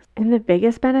things. And the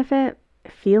biggest benefit?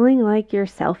 Feeling like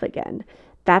yourself again.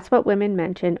 That's what women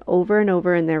mention over and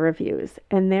over in their reviews,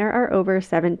 and there are over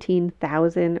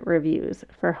 17,000 reviews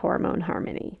for Hormone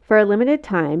Harmony. For a limited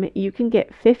time, you can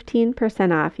get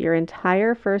 15% off your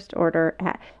entire first order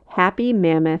at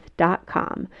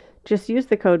happymammoth.com. Just use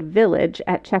the code VILLAGE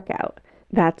at checkout.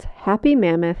 That's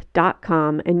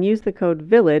happymammoth.com and use the code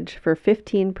VILLAGE for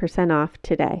 15% off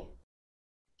today.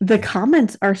 The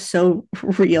comments are so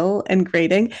real and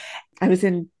grating. I was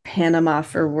in Panama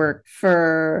for work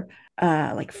for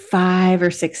like 5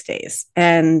 or 6 days.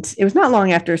 And it was not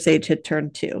long after Sage had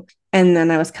turned 2. And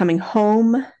then I was coming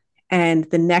home, and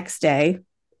the next day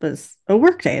was a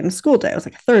work day and a school day. It was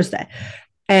like a Thursday.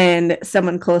 And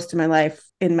someone close to my life,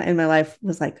 in my life,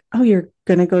 was like, "Oh, you're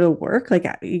going to go to work? Like,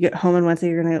 you get home on Wednesday,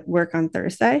 you're going to work on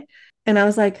Thursday?" And I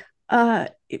was like,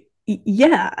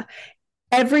 yeah.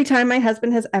 Every time my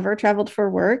husband has ever traveled for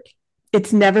work,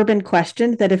 it's never been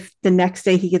questioned that if the next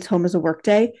day he gets home as a work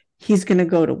day, he's going to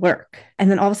go to work.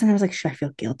 And then all of a sudden I was like, should I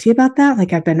feel guilty about that?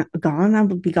 Like, I've been gone. I'll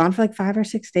be gone for like 5 or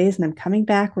 6 days, and I'm coming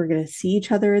back. We're going to see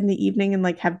each other in the evening and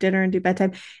like have dinner and do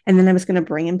bedtime. And then I was going to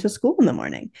bring him to school in the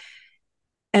morning.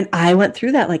 And I went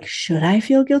through that. Like, should I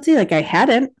feel guilty? Like, I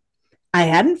hadn't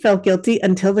felt guilty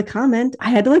until the comment.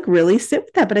 I had to like really sit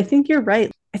with that. But I think you're right.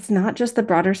 It's not just the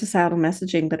broader societal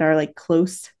messaging, but our like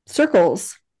close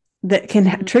circles that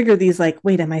can trigger these like,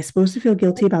 wait, am I supposed to feel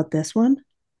guilty about this one?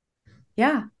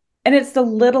 Yeah. And it's the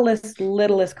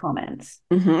littlest comments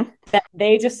that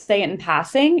they just say it in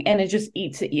passing, and it just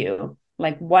eats at you.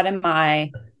 Like, what am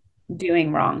I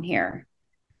doing wrong here?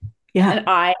 Yeah. And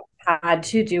I had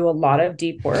to do a lot of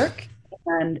deep work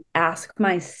and ask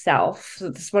myself. So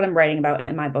this is what I'm writing about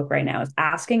in my book right now, is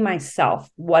asking myself,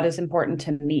 what is important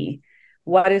to me?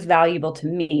 What is valuable to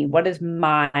me? What is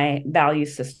my value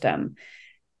system?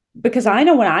 Because I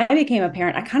know when I became a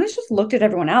parent, I kind of just looked at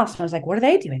everyone else and I was like, what are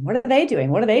they doing? What are they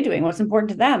doing? What are they doing? What's important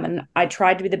to them? And I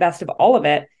tried to be the best of all of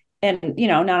it. And,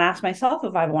 not ask myself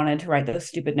if I wanted to write those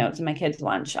stupid notes in my kids'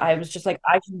 lunch. I was just like,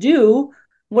 I should do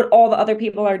what all the other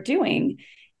people are doing.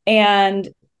 And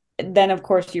then, of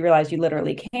course, you realize you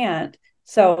literally can't.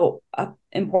 So an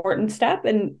important step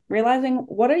in realizing,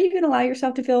 what are you going to allow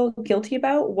yourself to feel guilty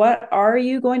about? What are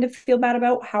you going to feel bad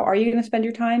about? How are you going to spend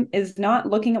your time? Is not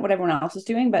looking at what everyone else is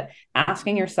doing, but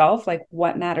asking yourself, like,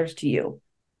 what matters to you?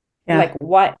 Yeah. Like,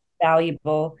 what's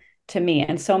valuable to me?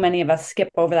 And so many of us skip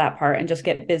over that part and just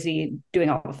get busy doing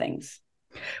all the things.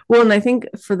 Well, and I think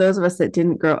for those of us that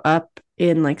didn't grow up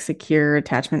in like secure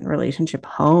attachment relationship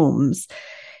homes,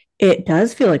 it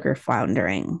does feel like we're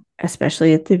floundering,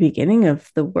 especially at the beginning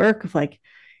of the work of like,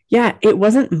 yeah, it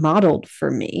wasn't modeled for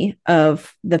me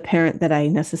of the parent that I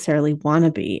necessarily want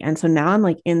to be. And so now I'm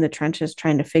like in the trenches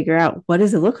trying to figure out, what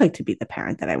does it look like to be the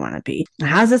parent that I want to be?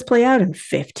 How does this play out in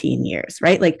 15 years,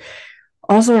 right? Like,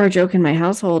 also our joke in my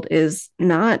household is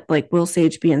not like, will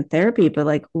Sage be in therapy, but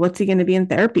like, what's he going to be in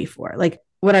therapy for? Like,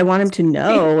 what I want him to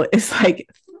know is like,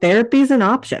 therapy is an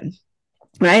option,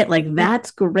 right? Like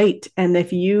that's great. And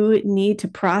if you need to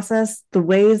process the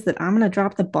ways that I'm going to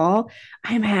drop the ball,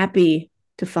 I'm happy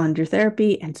to fund your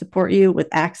therapy and support you with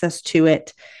access to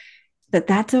it.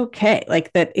 That's okay.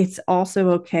 Like that it's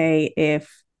also okay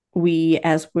if we,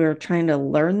 as we're trying to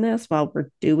learn this while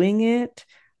we're doing it,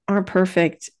 aren't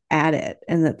perfect at it,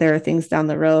 and that there are things down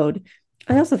the road.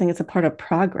 I also think it's a part of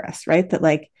progress, right? That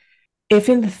like if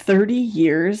in 30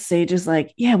 years Sage is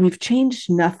like, yeah, we've changed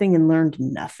nothing and learned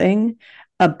nothing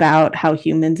about how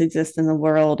humans exist in the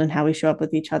world and how we show up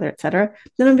with each other, et cetera,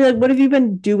 then I'll be like, what have you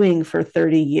been doing for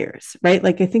 30 years? Right.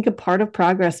 Like, I think a part of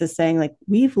progress is saying, like,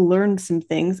 we've learned some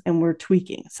things and we're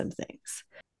tweaking some things.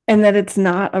 And that it's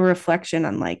not a reflection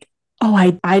on like, oh,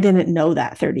 I didn't know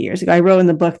that 30 years ago. I wrote in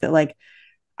the book that like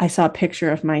I saw a picture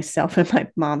of myself at my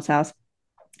mom's house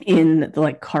in the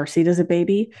like car seat as a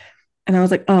baby. And I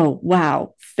was like, oh,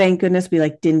 wow. Thank goodness we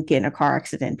like didn't get in a car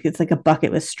accident, because it's like a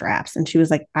bucket with straps. And she was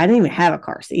like, I didn't even have a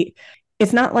car seat.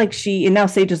 It's not like and now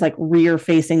Sage is like rear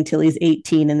facing till he's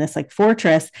 18 in this like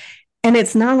fortress. And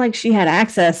it's not like she had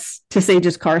access to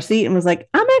Sage's car seat and was like,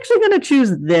 I'm actually going to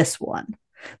choose this one.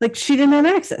 Like she didn't have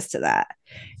access to that.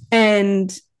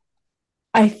 And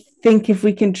I think if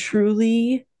we can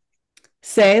truly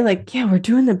say like, yeah, we're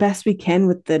doing the best we can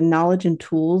with the knowledge and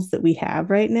tools that we have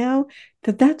right now,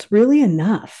 that's really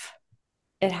enough.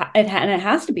 And it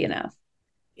has to be enough.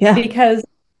 Yeah. Because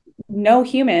no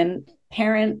human,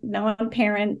 parent,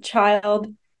 non-parent,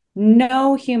 child,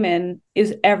 no human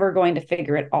is ever going to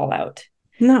figure it all out.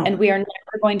 No. And we are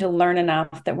never going to learn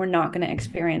enough that we're not going to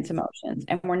experience emotions.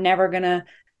 And we're never going to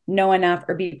know enough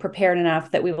or be prepared enough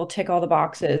that we will tick all the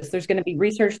boxes. There's going to be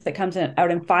research that comes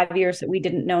out in 5 years that we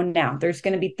didn't know now. There's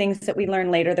going to be things that we learn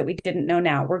later that we didn't know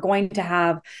now. We're going to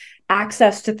have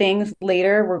access to things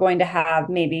later. We're going to have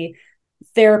maybe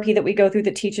therapy that we go through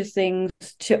that teaches things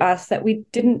to us that we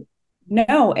didn't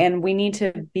know. And we need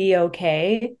to be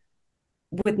okay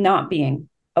with not being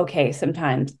okay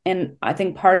sometimes. And I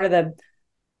think part of the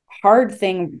hard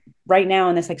thing right now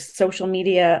in this like social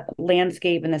media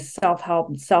landscape and this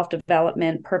self-help,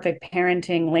 self-development, perfect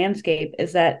parenting landscape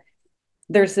is that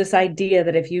there's this idea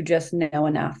that if you just know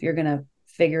enough, you're going to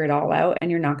figure it all out and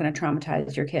you're not going to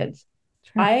traumatize your kids.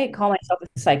 Sure. I call myself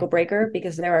a cycle breaker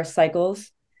because there are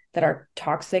cycles that are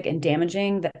toxic and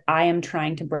damaging that I am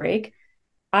trying to break.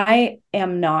 I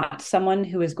am not someone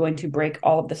who is going to break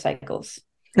all of the cycles.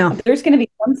 No. There's going to be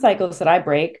some cycles that I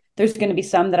break. There's going to be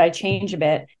some that I change a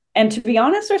bit. And to be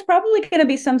honest, there's probably going to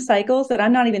be some cycles that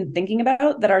I'm not even thinking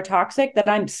about that are toxic that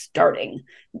I'm starting,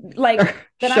 like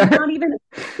that I'm not even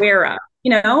aware of,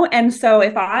 you know? And so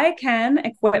if I can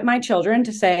equip my children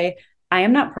to say, I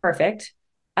am not perfect,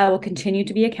 I will continue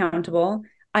to be accountable.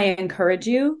 I encourage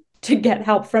you to get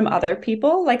help from other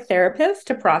people like therapists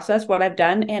to process what I've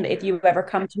done. And if you ever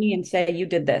come to me and say, you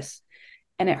did this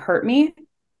and it hurt me,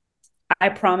 I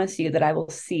promise you that I will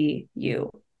see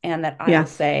you and that I will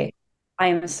say, I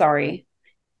am sorry,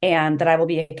 and that I will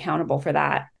be accountable for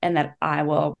that, and that I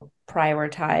will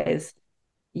prioritize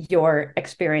your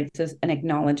experiences and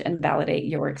acknowledge and validate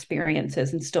your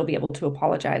experiences and still be able to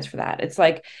apologize for that. It's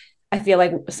like, I feel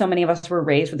like so many of us were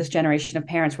raised with this generation of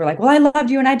parents. We're like, well, I loved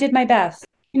you and I did my best.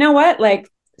 You know what? Like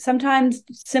sometimes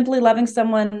simply loving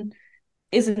someone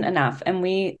isn't enough, and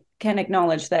we can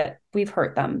acknowledge that we've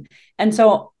hurt them. And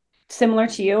so similar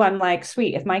to you, I'm like,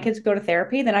 sweet, if my kids go to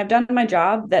therapy, then I've done my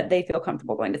job that they feel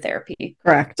comfortable going to therapy.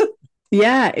 Correct.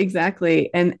 Yeah, exactly.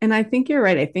 And I think you're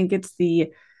right. I think it's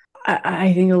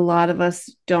I think a lot of us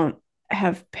don't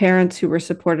have parents who were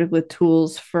supported with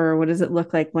tools for what does it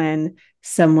look like when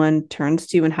someone turns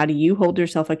to you and how do you hold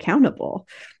yourself accountable?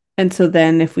 And so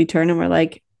then if we turn and we're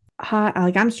like, hi,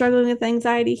 like I'm struggling with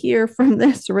anxiety here from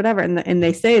this or whatever. And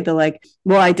they say they're like,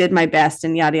 well, I did my best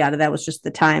and yada, yada. That was just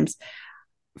the times.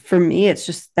 For me, it's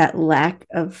just that lack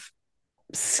of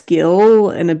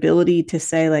skill and ability to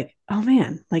say like, oh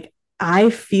man, like I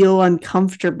feel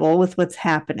uncomfortable with what's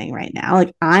happening right now.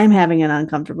 Like I'm having an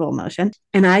uncomfortable emotion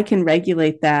and I can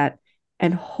regulate that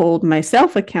and hold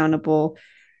myself accountable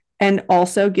and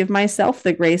also give myself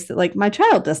the grace that like my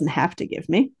child doesn't have to give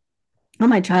me. Not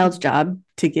my child's job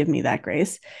to give me that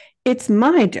grace. It's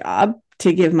my job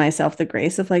to give myself the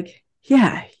grace of like,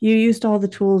 yeah, you used all the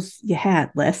tools you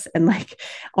had, Liz, and like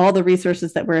all the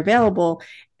resources that were available.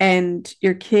 And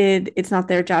your kid, it's not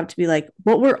their job to be like,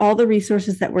 what were all the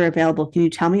resources that were available? Can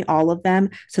you tell me all of them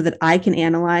so that I can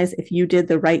analyze if you did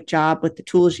the right job with the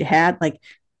tools you had? Like,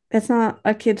 that's not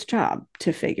a kid's job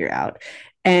to figure out.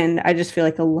 And I just feel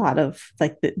like a lot of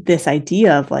like this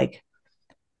idea of like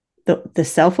the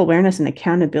self-awareness and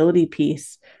accountability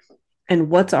piece and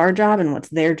what's our job and what's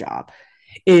their job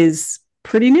is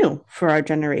pretty new for our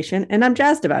generation. And I'm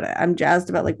jazzed about it. I'm jazzed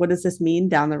about like, what does this mean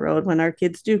down the road when our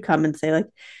kids do come and say, like,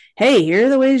 hey, here are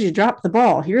the ways you drop the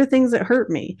ball. Here are things that hurt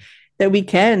me, that we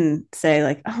can say,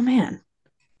 like, oh man,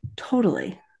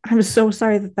 totally. I'm so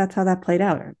sorry that that's how that played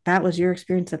out. Or that was your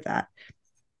experience of that.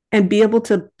 And be able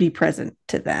to be present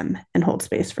to them and hold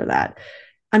space for that.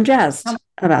 I'm jazzed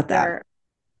about that.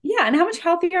 Yeah. And how much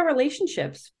healthier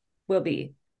relationships will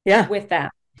be with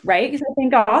that. Right. Because I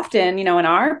think often, in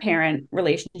our parent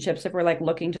relationships, if we're like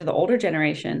looking to the older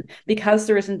generation, because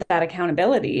there isn't that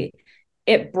accountability,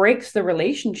 it breaks the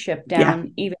relationship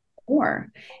down even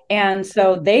more. And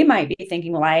so they might be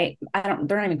thinking, well,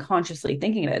 they're not even consciously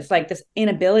thinking of it. It's like this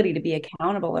inability to be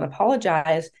accountable and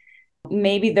apologize.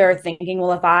 Maybe they're thinking,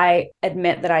 well, if I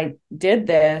admit that I did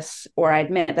this, or I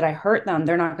admit that I hurt them,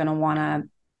 they're not going to want to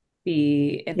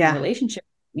be in a relationship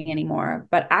with me anymore.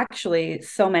 But actually,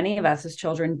 so many of us as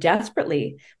children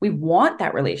desperately, we want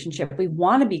that relationship. We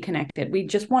want to be connected. We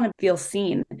just want to feel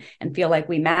seen and feel like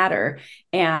we matter.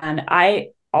 And I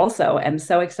also am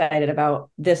so excited about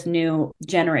this new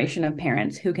generation of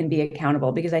parents who can be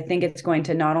accountable, because I think it's going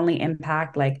to not only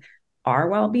impact like our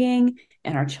well-being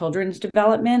and our children's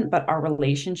development, but our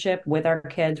relationship with our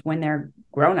kids when they're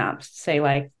grown-ups. Say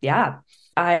like, yeah,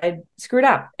 I screwed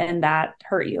up and that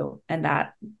hurt you and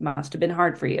that must have been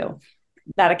hard for you.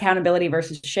 That accountability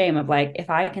versus shame of like,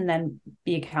 if I can then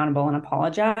be accountable and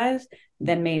apologize,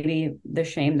 then maybe the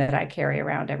shame that I carry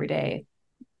around every day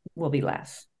will be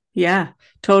less. Yeah,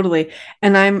 totally.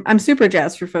 And I'm super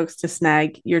jazzed for folks to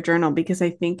snag your journal, because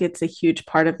I think it's a huge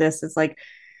part of this. Is like,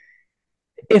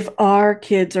 if our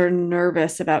kids are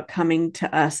nervous about coming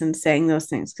to us and saying those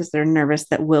things because they're nervous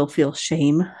that we'll feel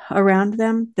shame around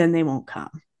them, then they won't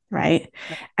come. Right.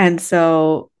 And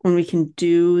so when we can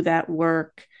do that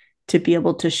work to be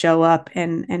able to show up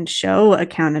and show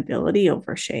accountability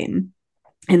over shame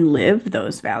and live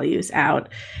those values out,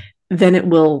 then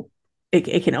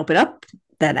it can open up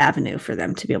that avenue for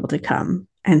them to be able to come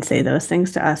and say those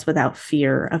things to us without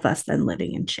fear of us then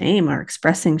living in shame or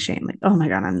expressing shame. Like, oh my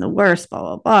God, I'm the worst, blah,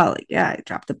 blah, blah. Like, yeah, I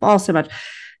dropped the ball so much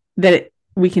that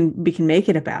we can make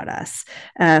it about us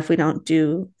if we don't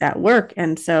do that work.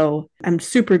 And so I'm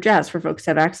super jazzed for folks to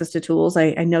have access to tools.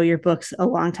 I know your book's a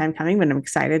long time coming, but I'm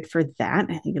excited for that.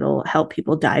 I think it'll help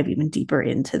people dive even deeper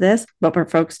into this, but for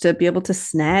folks to be able to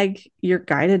snag your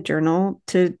guided journal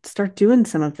to start doing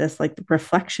some of this, like the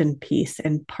reflection piece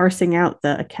and parsing out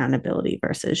the accountability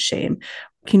versus shame.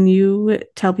 Can you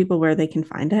tell people where they can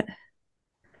find it?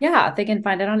 Yeah, they can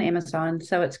find it on Amazon.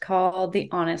 So it's called The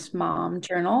Honest Mom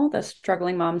Journal, The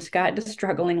Struggling Mom's Guide to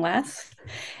Struggling Less.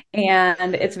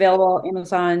 And it's available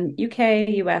Amazon, UK,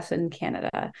 US, and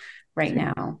Canada right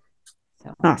now.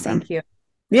 So awesome. Thank you.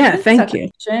 Yeah, thank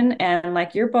you. And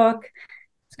like your book,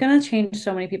 it's going to change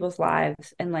so many people's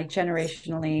lives and like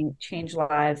generationally change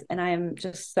lives. And I am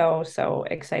just so, so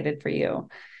excited for you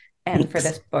and for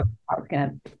this book, how it's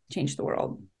going to change the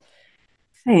world.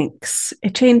 Thanks.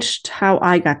 It changed how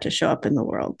I got to show up in the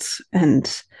world,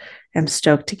 and I'm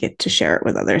stoked to get to share it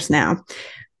with others now.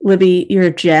 Libby, you're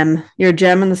a gem. You're a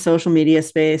gem in the social media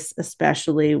space,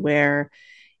 especially where,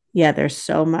 there's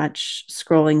so much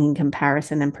scrolling and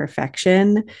comparison and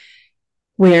perfection.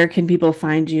 Where can people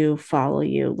find you, follow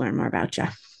you, learn more about you?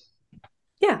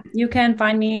 Yeah, you can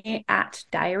find me at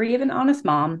Diary of an Honest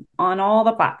Mom on all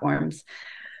the platforms.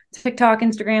 TikTok,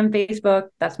 Instagram, Facebook.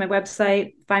 That's my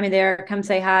website. Find me there. Come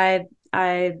say hi.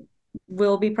 I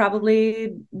will be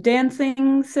probably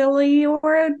dancing silly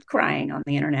or crying on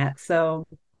the internet. So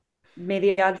may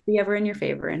the odds be ever in your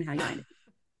favor in how you find it.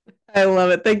 I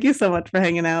love it. Thank you so much for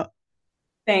hanging out.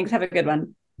 Thanks. Have a good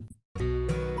one.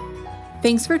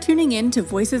 Thanks for tuning in to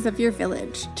Voices of Your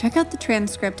Village. Check out the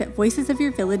transcript at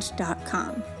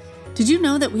voicesofyourvillage.com. Did you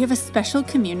know that we have a special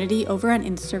community over on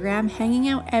Instagram hanging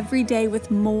out every day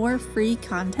with more free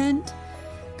content?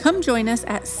 Come join us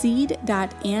at seed.and.so,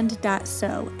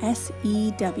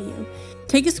 S-E-W.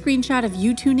 Take a screenshot of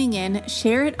you tuning in,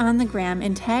 share it on the gram,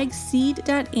 and tag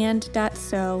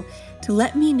seed.and.so to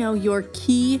let me know your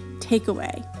key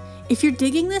takeaway. If you're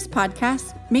digging this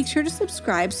podcast, make sure to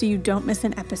subscribe so you don't miss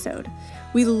an episode.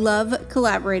 We love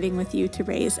collaborating with you to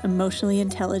raise emotionally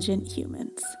intelligent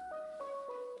humans.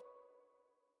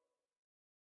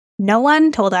 No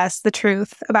one told us the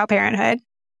truth about parenthood.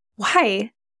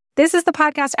 Why? This is the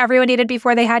podcast everyone needed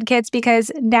before they had kids, because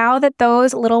now that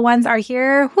those little ones are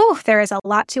here, there is a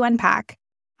lot to unpack.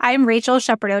 I'm Rachel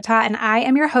Shepardota, and I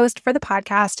am your host for the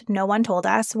podcast No One Told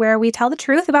Us, where we tell the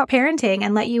truth about parenting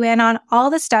and let you in on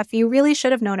all the stuff you really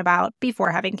should have known about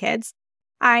before having kids.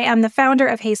 I am the founder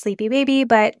of Hey Sleepy Baby,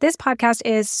 but this podcast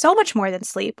is so much more than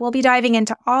sleep. We'll be diving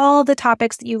into all the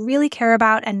topics that you really care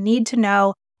about and need to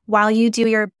know while you do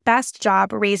your best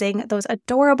job raising those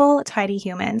adorable, tiny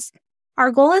humans. Our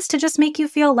goal is to just make you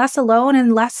feel less alone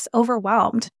and less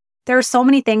overwhelmed. There are so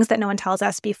many things that no one tells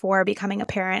us before becoming a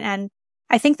parent, and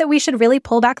I think that we should really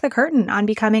pull back the curtain on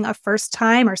becoming a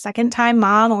first-time or second-time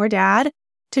mom or dad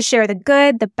to share the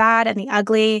good, the bad, and the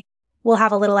ugly. We'll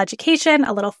have a little education,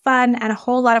 a little fun, and a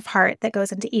whole lot of heart that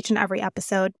goes into each and every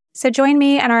episode. So join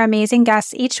me and our amazing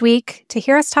guests each week to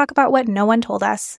hear us talk about what no one told us.